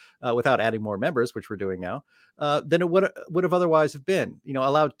was without adding more members, which we're doing now, than it would have otherwise have been,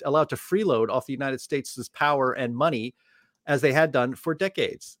 allowed to freeload off the United States' power and money as they had done for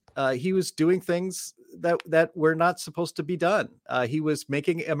decades. He was doing things that were not supposed to be done. He was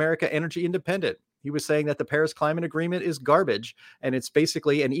making America energy independent. He was saying that the Paris Climate Agreement is garbage and it's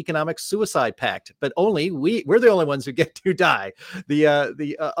basically an economic suicide pact. But only we're the only ones who get to die. The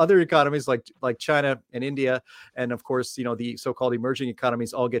other economies like China and India, and of course, the so-called emerging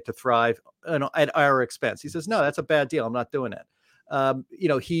economies all get to thrive at our expense. He says, no, that's a bad deal. I'm not doing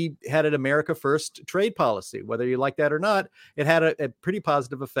it. He had an America First trade policy. Whether you like that or not, it had a pretty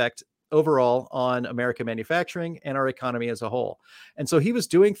positive effect overall on American manufacturing and our economy as a whole. And so he was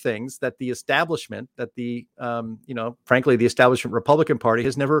doing things that the establishment, frankly, the establishment Republican Party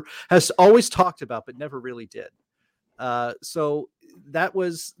has always talked about, but never really did. So that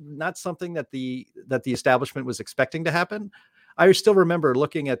was not something that the establishment was expecting to happen. I still remember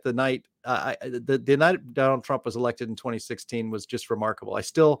looking at the night, the night Donald Trump was elected in 2016 was just remarkable. I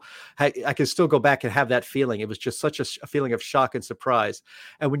can still go back and have that feeling. It was just such a feeling of shock and surprise.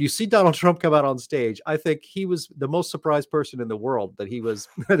 And when you see Donald Trump come out on stage, I think he was the most surprised person in the world that he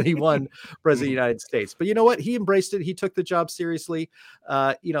won president of the United States. But you know what? He embraced it. He took the job seriously.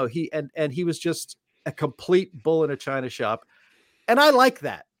 He was just a complete bull in a china shop. And I like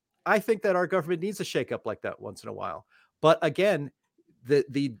that. I think that our government needs a shakeup like that once in a while. But again,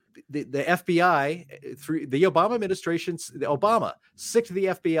 the FBI through the Obama administration, Obama sicked the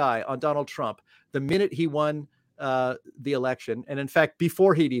FBI on Donald Trump the minute he won the election. And in fact,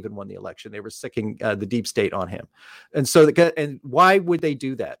 before he'd even won the election, they were sicking the deep state on him. And so, and why would they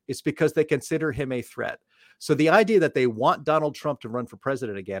do that? It's because they consider him a threat. So the idea that they want Donald Trump to run for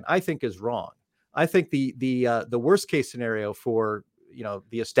president again, I think is wrong. I think the worst case scenario for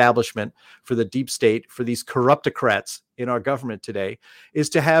the establishment, for the deep state, for these corruptocrats in our government today, is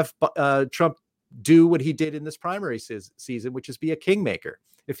to have Trump do what he did in this primary season, which is be a kingmaker.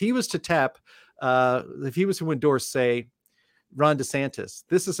 If he was to endorse, say, Ron DeSantis,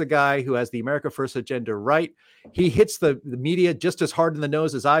 this is a guy who has the America First agenda right. He hits the media just as hard in the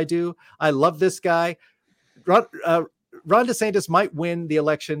nose as I do. I love this guy. Ron DeSantis might win the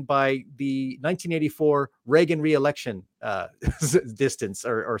election by the 1984 Reagan re-election distance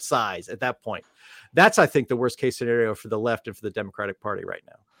or size at that point. That's, I think, the worst case scenario for the left and for the Democratic Party right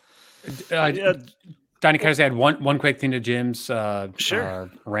now. Donnie, can I just add one quick thing to Jim's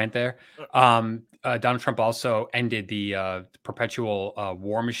rant there? Donald Trump also ended the perpetual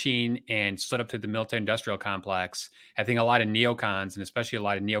war machine and stood up to the military-industrial complex. I think a lot of neocons, and especially a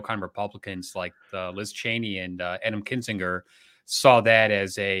lot of neocon Republicans like Liz Cheney and Adam Kinzinger, saw that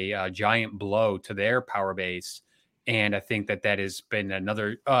as a giant blow to their power base. And I think that has been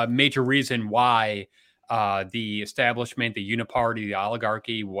another major reason why the establishment, the uniparty, the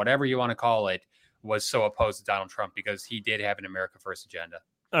oligarchy, whatever you want to call it, was so opposed to Donald Trump, because he did have an America First agenda.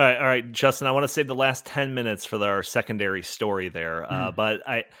 All right, Justin, I want to save the last 10 minutes for our secondary story there. But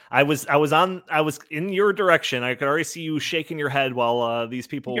I was in your direction. I could already see you shaking your head while these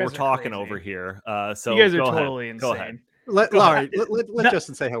people were talking over here. So you guys are totally insane. Go ahead. Let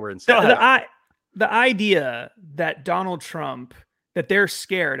Justin say how we're insane. The idea that that they're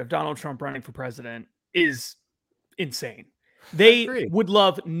scared of Donald Trump running for president is insane. They would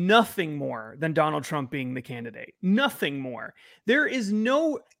love nothing more than Donald Trump being the candidate. Nothing more. There is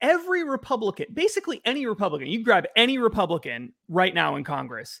every Republican, basically any Republican, you grab any Republican right now in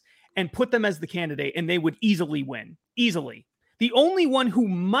Congress and put them as the candidate, and they would easily win. Easily. The only one who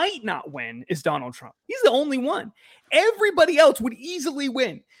might not win is Donald Trump. He's the only one. Everybody else would easily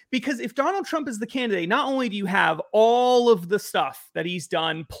win, because if Donald Trump is the candidate, not only do you have all of the stuff that he's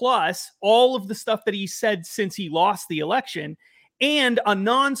done, plus all of the stuff that he said since he lost the election, and a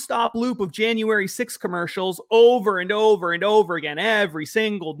nonstop loop of January 6th commercials over and over and over again, every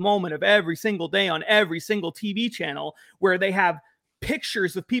single moment of every single day on every single TV channel, where they have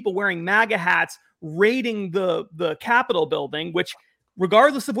pictures of people wearing MAGA hats raiding the Capitol building, which,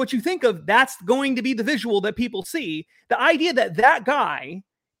 regardless of what you think of, that's going to be the visual that people see. The idea that guy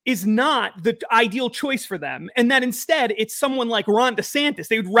is not the ideal choice for them, and that instead it's someone like Ron DeSantis,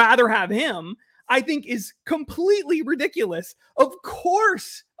 they would rather have him, I think is completely ridiculous. Of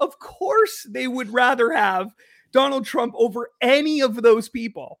course they would rather have Donald Trump over any of those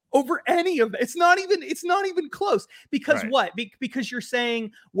people, over any of them. It's not even close. Because what? Because you're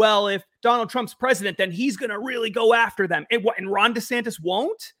saying, well, if Donald Trump's president, then he's going to really go after them. And Ron DeSantis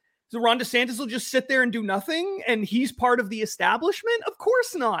won't? So Ron DeSantis will just sit there and do nothing, and he's part of the establishment? Of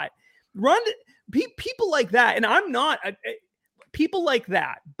course not. People like that, and I'm not, people like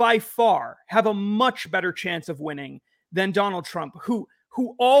that by far have a much better chance of winning than Donald Trump, who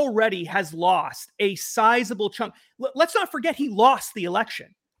already has lost a sizable chunk. Let's not forget he lost the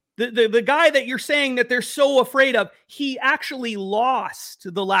election. The guy that you're saying that they're so afraid of, he actually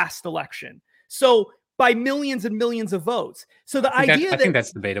lost the last election. So by millions and millions of votes. So I think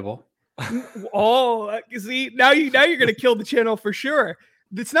that's debatable. See, now you're going to kill the channel for sure.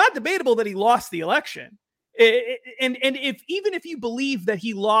 It's not debatable that he lost the election. And even if you believe that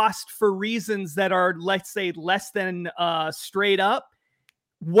he lost for reasons that are, let's say, less than straight up,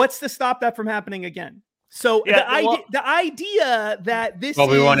 what's to stop that from happening again? So the idea that this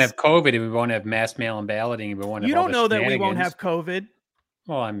we won't have COVID, and we won't have mass mail-in balloting, and we won't have. You don't know that we won't have COVID.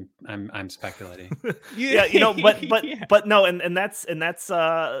 Well, I'm speculating. But no, and that's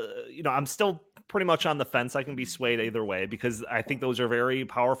I'm still pretty much on the fence. I can be swayed either way, because I think those are very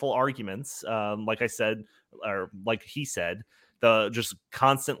powerful arguments. Like I said, or like he said, the just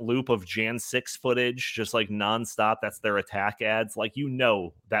constant loop of Jan 6 footage, just like nonstop. That's their attack ads. Like,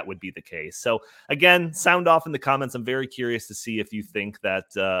 that would be the case. So again, sound off in the comments. I'm very curious to see if you think that,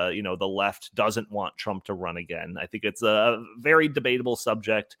 the left doesn't want Trump to run again. I think it's a very debatable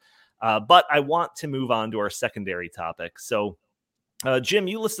subject, but I want to move on to our secondary topic. So Jim,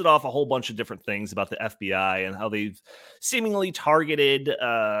 you listed off a whole bunch of different things about the FBI and how they've seemingly targeted,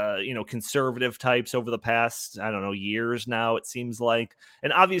 conservative types over the past, I don't know, years now, it seems like.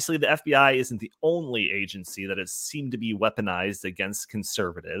 And obviously, the FBI isn't the only agency that has seemed to be weaponized against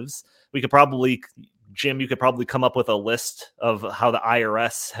conservatives. Jim, you could probably come up with a list of how the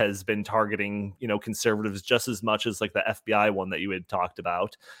IRS has been targeting, conservatives just as much as like the FBI one that you had talked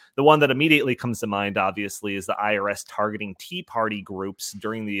about. The one that immediately comes to mind, obviously, is the IRS targeting Tea Party groups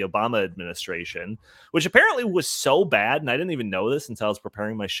during the Obama administration, which apparently was so bad. And I didn't even know this until I was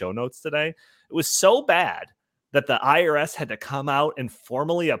preparing my show notes today. It was so bad that the IRS had to come out and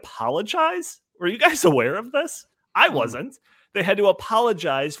formally apologize. Were you guys aware of this? I wasn't. They had to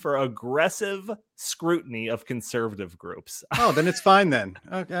apologize for aggressive scrutiny of conservative groups. Oh, then it's fine then.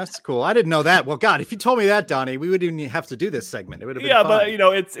 Okay, that's cool. I didn't know that. Well, God, if you told me that, Donnie, we wouldn't even have to do this segment. It would have been fine. But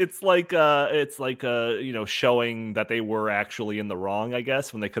it's like showing that they were actually in the wrong, I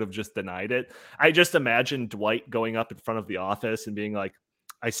guess, when they could have just denied it. I just imagine Dwight going up in front of the office and being like,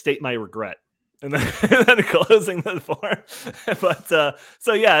 "I state my regret." And then, and then closing the form. But the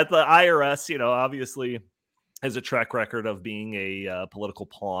IRS, obviously has a track record of being a political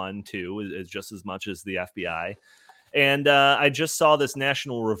pawn too, is just as much as the FBI. And I just saw this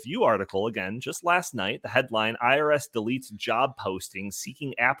National Review article again just last night. The headline: IRS deletes job postings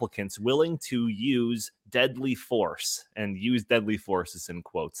seeking applicants willing to use deadly force, and use deadly force is in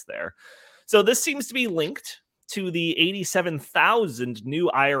quotes there. So this seems to be linked to the 87,000 new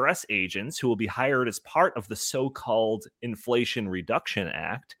IRS agents who will be hired as part of the so-called Inflation Reduction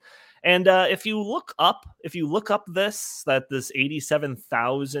Act. And if you look up this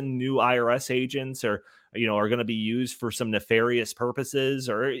 87,000 new IRS agents are going to be used for some nefarious purposes,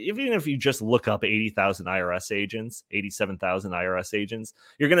 or even if you just look up 87,000 IRS agents,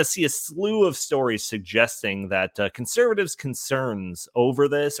 you're going to see a slew of stories suggesting that conservatives' concerns over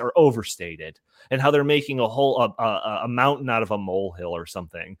this are overstated, and how they're making a mountain out of a molehill or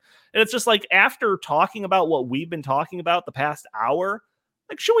something. And it's just like, after talking about what we've been talking about the past hour,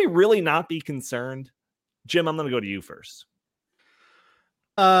 like, should we really not be concerned? Jim, I'm going to go to you first.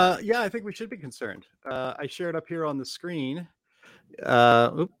 Yeah, I think we should be concerned. I shared up here on the screen.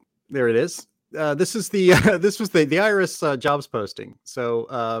 There it is. This is the this was the IRS jobs posting.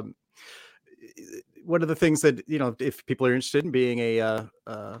 So one of the things that, if people are interested in being a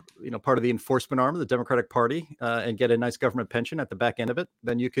part of the enforcement arm of the Democratic Party and get a nice government pension at the back end of it,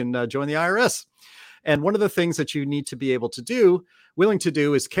 then you can join the IRS. And one of the things that you need to be willing to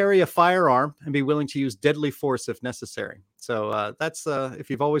do, is carry a firearm and be willing to use deadly force if necessary. So that's if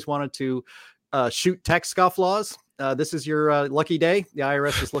you've always wanted to shoot tax scofflaws, this is your lucky day. The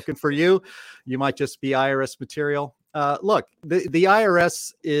IRS is looking for you. You might just be IRS material. Look, the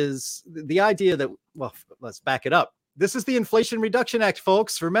IRS is the idea that, well, let's back it up. This is the Inflation Reduction Act,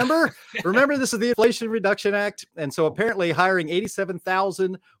 folks. Remember, this is the Inflation Reduction Act. And so apparently hiring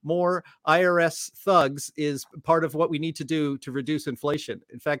 87,000 more IRS thugs is part of what we need to do to reduce inflation.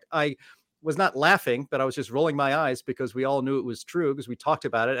 In fact, I was not laughing, but I was just rolling my eyes, because we all knew it was true, because we talked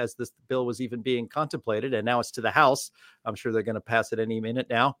about it as this bill was even being contemplated. And now it's to the House. I'm sure they're going to pass it any minute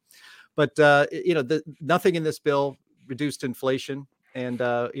now. But, nothing in this bill reduced inflation. And,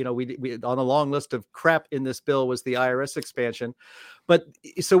 we on a long list of crap in this bill was the IRS expansion. But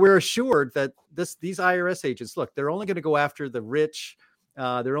so we're assured that these IRS agents, look, they're only going to go after the rich.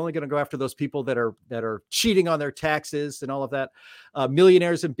 They're only going to go after those people that are cheating on their taxes and all of that.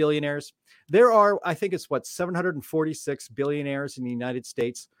 Millionaires and billionaires. There are, I think it's 746 billionaires in the United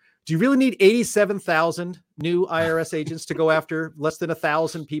States. Do you really need 87,000 new IRS agents to go after less than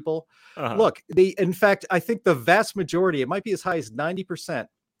 1,000 people? Uh-huh. Look, in fact, I think the vast majority, it might be as high as 90%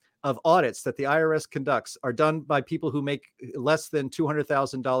 of audits that the IRS conducts are done by people who make less than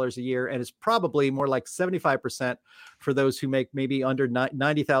 $200,000 a year. And it's probably more like 75% for those who make maybe under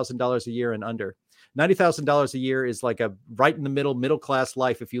 $90,000 a year and under. $90,000 a year is like a right in the middle class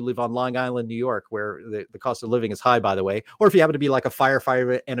life if you live on Long Island, New York, where the cost of living is high, by the way. Or if you happen to be like a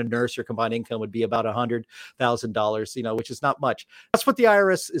firefighter and a nurse, your combined income would be about $100,000, which is not much. That's what the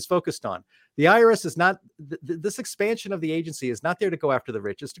IRS is focused on. The IRS is not, this expansion of the agency is not there to go after the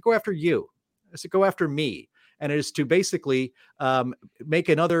rich. It's to go after you. It's to go after me. And it is to basically make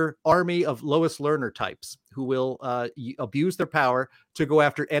another army of Lois Lerner types who will abuse their power to go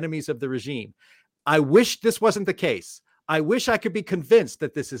after enemies of the regime. I wish this wasn't the case. I wish I could be convinced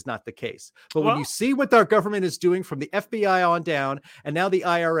that this is not the case. But when you see what our government is doing from the FBI on down, and now the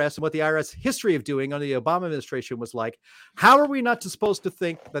IRS, and what the IRS history of doing under the Obama administration was like, how are we not supposed to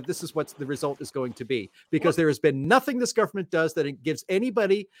think that this is what the result is going to be? Because there has been nothing this government does that it gives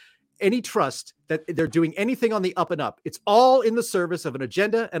anybody any trust that they're doing anything on the up and up. It's all in the service of an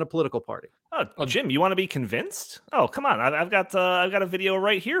agenda and a political party. Oh, Jim, you want to be convinced? Oh, come on! I've got a video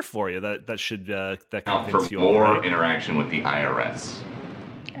right here for you that should that convince you. More interaction with the IRS.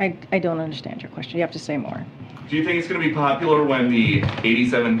 I don't understand your question. You have to say more. Do you think it's going to be popular when the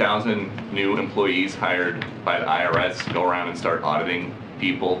 87,000 new employees hired by the IRS go around and start auditing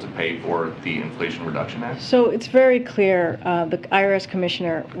people to pay for the Inflation Reduction Act? So it's very clear. The IRS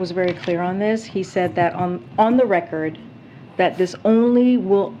commissioner was very clear on this. He said that on the record that this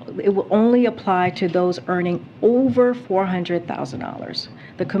will only apply to those earning over $400,000.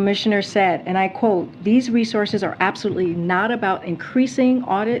 The commissioner said, and I quote, "These resources are absolutely not about increasing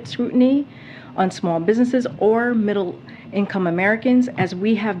audit scrutiny on small businesses or middle-income Americans, as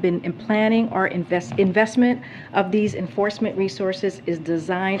we have been planning our investment of these enforcement resources is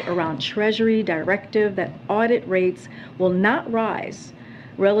designed around Treasury directive that audit rates will not rise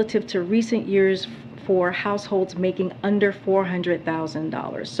relative to recent years for households making under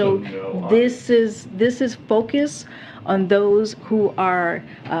 $400,000. So this is focus on those who are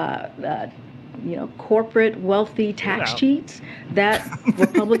corporate wealthy tax cheats that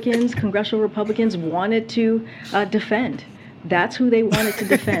congressional Republicans wanted to defend. That's who they wanted to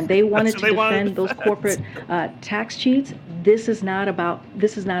defend. They wanted to defend those corporate tax cheats. This is not about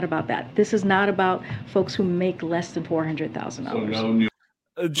that. This is not about folks who make less than $400,000.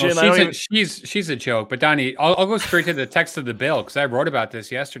 Jim, she's a joke, but Donnie, I'll go straight to the text of the bill because I wrote about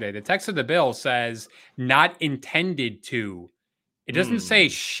this yesterday. The text of the bill says not intended to. It doesn't say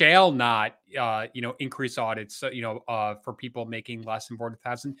shall not, increase audits, for people making less than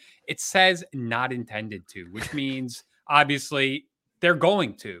 40,000. It says not intended to, which means obviously they're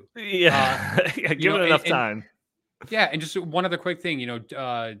going to. Yeah, give it enough time. Yeah, and just one other quick thing,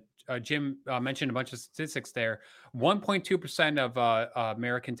 Jim mentioned a bunch of statistics there. 1.2% of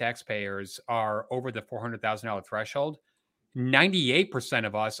American taxpayers are over the $400,000 threshold. 98%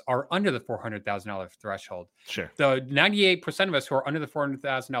 of us are under the $400,000 threshold. Sure. The 98% of us who are under the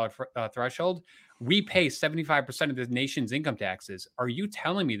 $400,000 threshold, we pay 75% of the nation's income taxes. Are you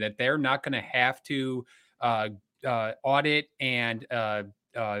telling me that they're not going to have to audit and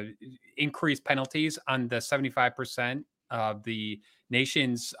increase penalties on the 75% of the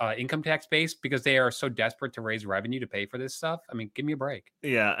nation's income tax base because they are so desperate to raise revenue to pay for this stuff? I mean, give me a break.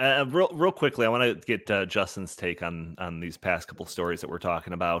 Yeah, real quickly, I want to get Justin's take on these past couple stories that we're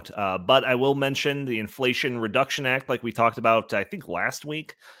talking about. But I will mention the Inflation Reduction Act, like we talked about, I think last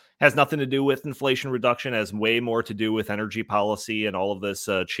week, has nothing to do with inflation reduction, has way more to do with energy policy and all of this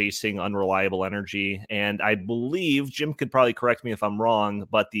chasing unreliable energy. And I believe, Jim could probably correct me if I'm wrong,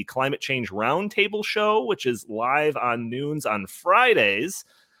 but the Climate Change Roundtable show, which is live on noons on Fridays,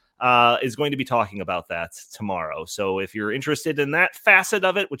 is going to be talking about that tomorrow. So if you're interested in that facet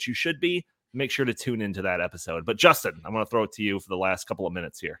of it, which you should be, make sure to tune into that episode. But Justin, I'm going to throw it to you for the last couple of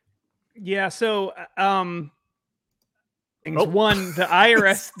minutes here. Yeah, so one, the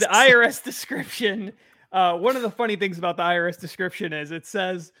IRS description. One of the funny things about the IRS description is it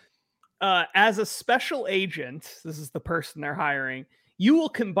says, as a special agent, this is the person they're hiring, you will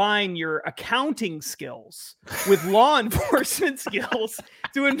combine your accounting skills with law enforcement skills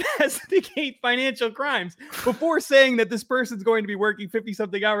to investigate financial crimes before saying that this person's going to be working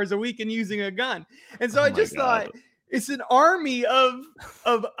 50-something hours a week and using a gun. And so I just thought, it's an army of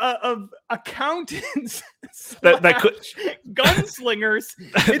accountants that could gunslingers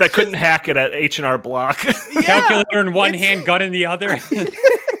that couldn't hack it at H&R Block. Yeah, calculator in one hand, gun in the other.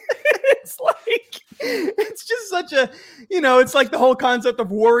 It's just such a, it's like the whole concept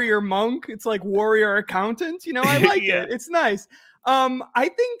of warrior monk. It's like warrior accountant. I like it. It's nice. I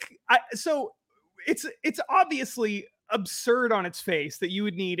think so. It's obviously absurd on its face that you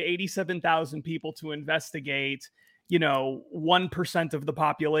would need 87,000 people to investigate 1% of the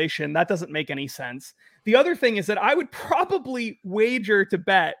population. That doesn't make any sense. The other thing is that I would probably wager to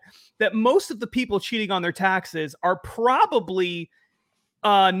bet that most of the people cheating on their taxes are probably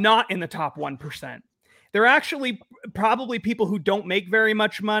not in the top 1%. They're actually probably people who don't make very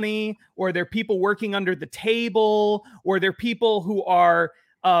much money, or they're people working under the table, or they're people who are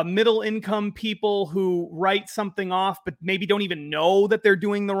middle income people who write something off, but maybe don't even know that they're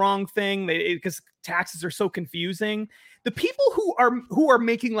doing the wrong thing because taxes are so confusing. The people who are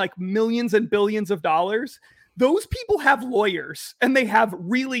making like millions and billions of dollars, those people have lawyers and they have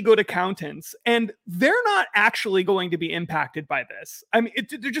really good accountants, and they're not actually going to be impacted by this. I mean,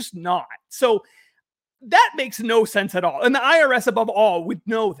 they're just not. So that makes no sense at all. And the IRS above all would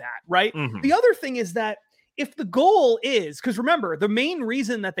know that, right? Mm-hmm. The other thing is that if the goal is, because remember, the main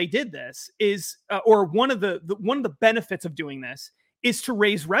reason that they did this is, or one of the benefits of doing this is to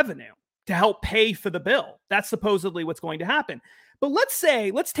raise revenue to help pay for the bill. That's supposedly what's going to happen. But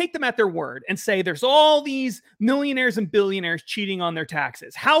let's take them at their word and say there's all these millionaires and billionaires cheating on their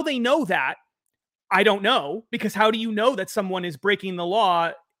taxes. How they know that, I don't know, because how do you know that someone is breaking the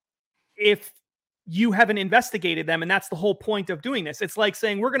law if you haven't investigated them? And that's the whole point of doing this. It's like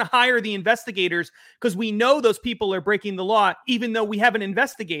saying we're going to hire the investigators because we know those people are breaking the law, even though we haven't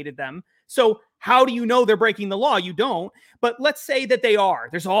investigated them. So how do you know they're breaking the law? You don't. But let's say that they are.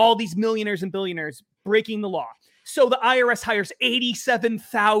 There's all these millionaires and billionaires breaking the law. So the IRS hires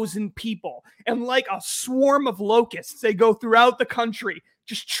 87,000 people, and like a swarm of locusts, they go throughout the country,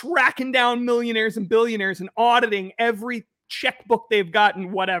 just tracking down millionaires and billionaires and auditing every checkbook they've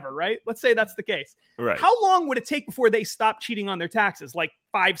gotten, whatever, right? Let's say that's the case. Right. How long would it take before they stop cheating on their taxes? Like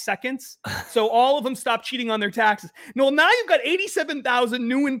 5 seconds? So all of them stop cheating on their taxes. No, now you've got 87,000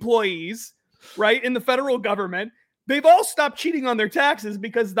 new employees, right, in the federal government. They've all stopped cheating on their taxes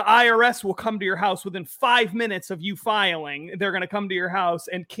because the IRS will come to your house within 5 minutes of you filing. They're going to come to your house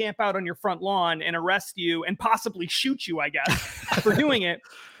and camp out on your front lawn and arrest you and possibly shoot you, I guess, for doing it.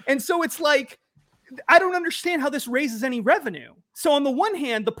 And so it's like, I don't understand how this raises any revenue. So on the one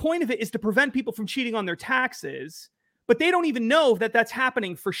hand, the point of it is to prevent people from cheating on their taxes, but they don't even know that that's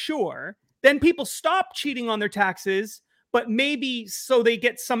happening for sure. Then people stop cheating on their taxes, but maybe so they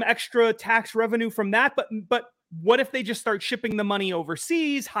get some extra tax revenue from that. But what if they just start shipping the money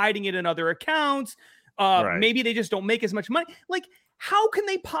overseas, hiding it in other accounts? Right. Maybe they just don't make as much money. Like, how can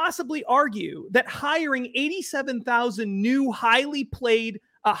they possibly argue that hiring 87,000 new highly paid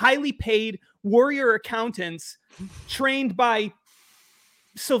warrior accountants trained by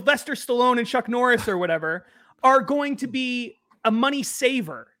Sylvester Stallone and Chuck Norris or whatever are going to be a money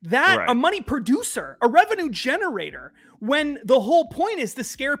saver, a money producer, a revenue generator, when the whole point is to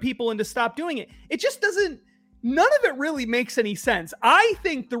scare people and to stop doing it? It just doesn't. None of it really makes any sense. I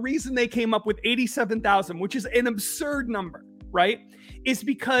think the reason they came up with 87,000, which is an absurd number, right, is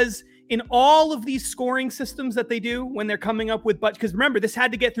because in all of these scoring systems that they do when they're coming up with budget, because remember, this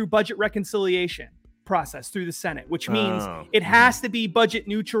had to get through budget reconciliation process through the Senate, which means it has to be budget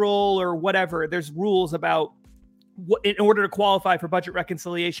neutral or whatever. There's rules about what, in order to qualify for budget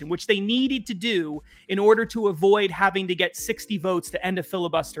reconciliation, which they needed to do in order to avoid having to get 60 votes to end a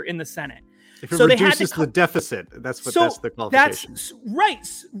filibuster in the Senate. If it reduces the deficit, that's the qualification. That's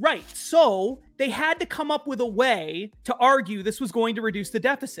right. So they had to come up with a way to argue this was going to reduce the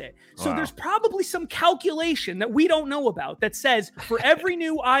deficit. So there's probably some calculation that we don't know about that says for every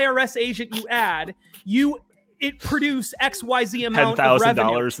new IRS agent you add, it produced XYZ amount of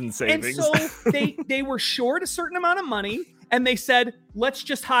revenue. $10,000 in savings. And so they were short a certain amount of money, and they said, let's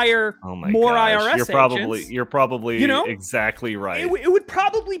just hire more IRS agents. You're probably exactly right. It would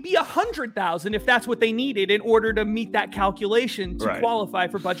probably be 100,000 if that's what they needed in order to meet that calculation to qualify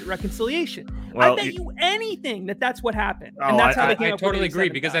for budget reconciliation. Well, I bet you anything that's what happened. And that's how they came I up totally with agree,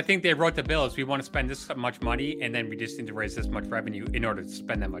 because I think they wrote the bill as we want to spend this much money, and then we just need to raise this much revenue in order to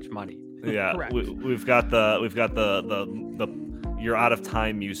spend that much money. Yeah, we've got the you're out of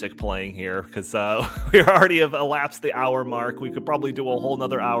time music playing here, because we already have elapsed the hour mark. We could probably do a whole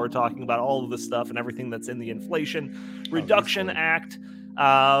nother hour talking about all of this stuff and everything that's in the Inflation Reduction Act.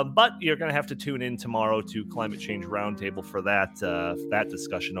 But you're going to have to tune in tomorrow to Climate Change Roundtable for that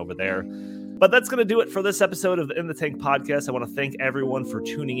discussion over there. But that's going to do it for this episode of the In the Tank podcast. I want to thank everyone for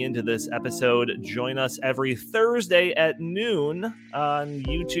tuning into this episode. Join us every Thursday at noon on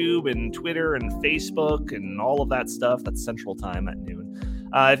YouTube and Twitter and Facebook and all of that stuff. That's Central Time at noon.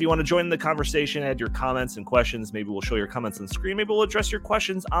 If you want to join the conversation, add your comments and questions. Maybe we'll show your comments on screen. Maybe we'll address your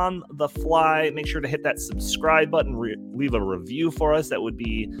questions on the fly. Make sure to hit that subscribe button. Leave a review for us. That would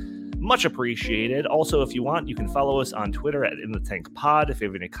be much appreciated. Also, if you want, you can follow us on Twitter at In The Tank Pod. If you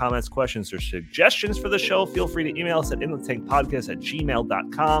have any comments, questions, or suggestions for the show, feel free to email us at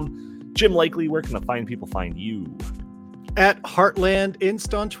inthetankpodcast@gmail.com. Jim Lakely, where can the fine people find you? At Heartland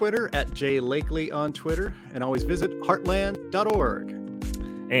Inst on Twitter, at JLakely on Twitter, and always visit heartland.org.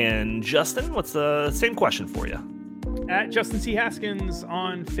 And Justin, what's the same question for you? At Justin C. Haskins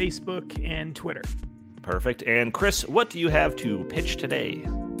on Facebook and Twitter. Perfect. And Chris, what do you have to pitch today?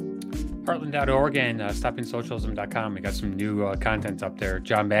 Heartland.org and stoppingsocialism.com. We got some new content up there.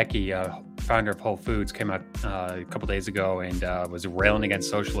 John Mackey, founder of Whole Foods, came out a couple days ago and was railing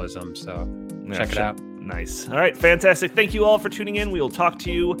against socialism. So check it out. Nice. All right. Fantastic. Thank you all for tuning in. We will talk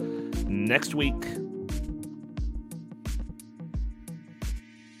to you next week.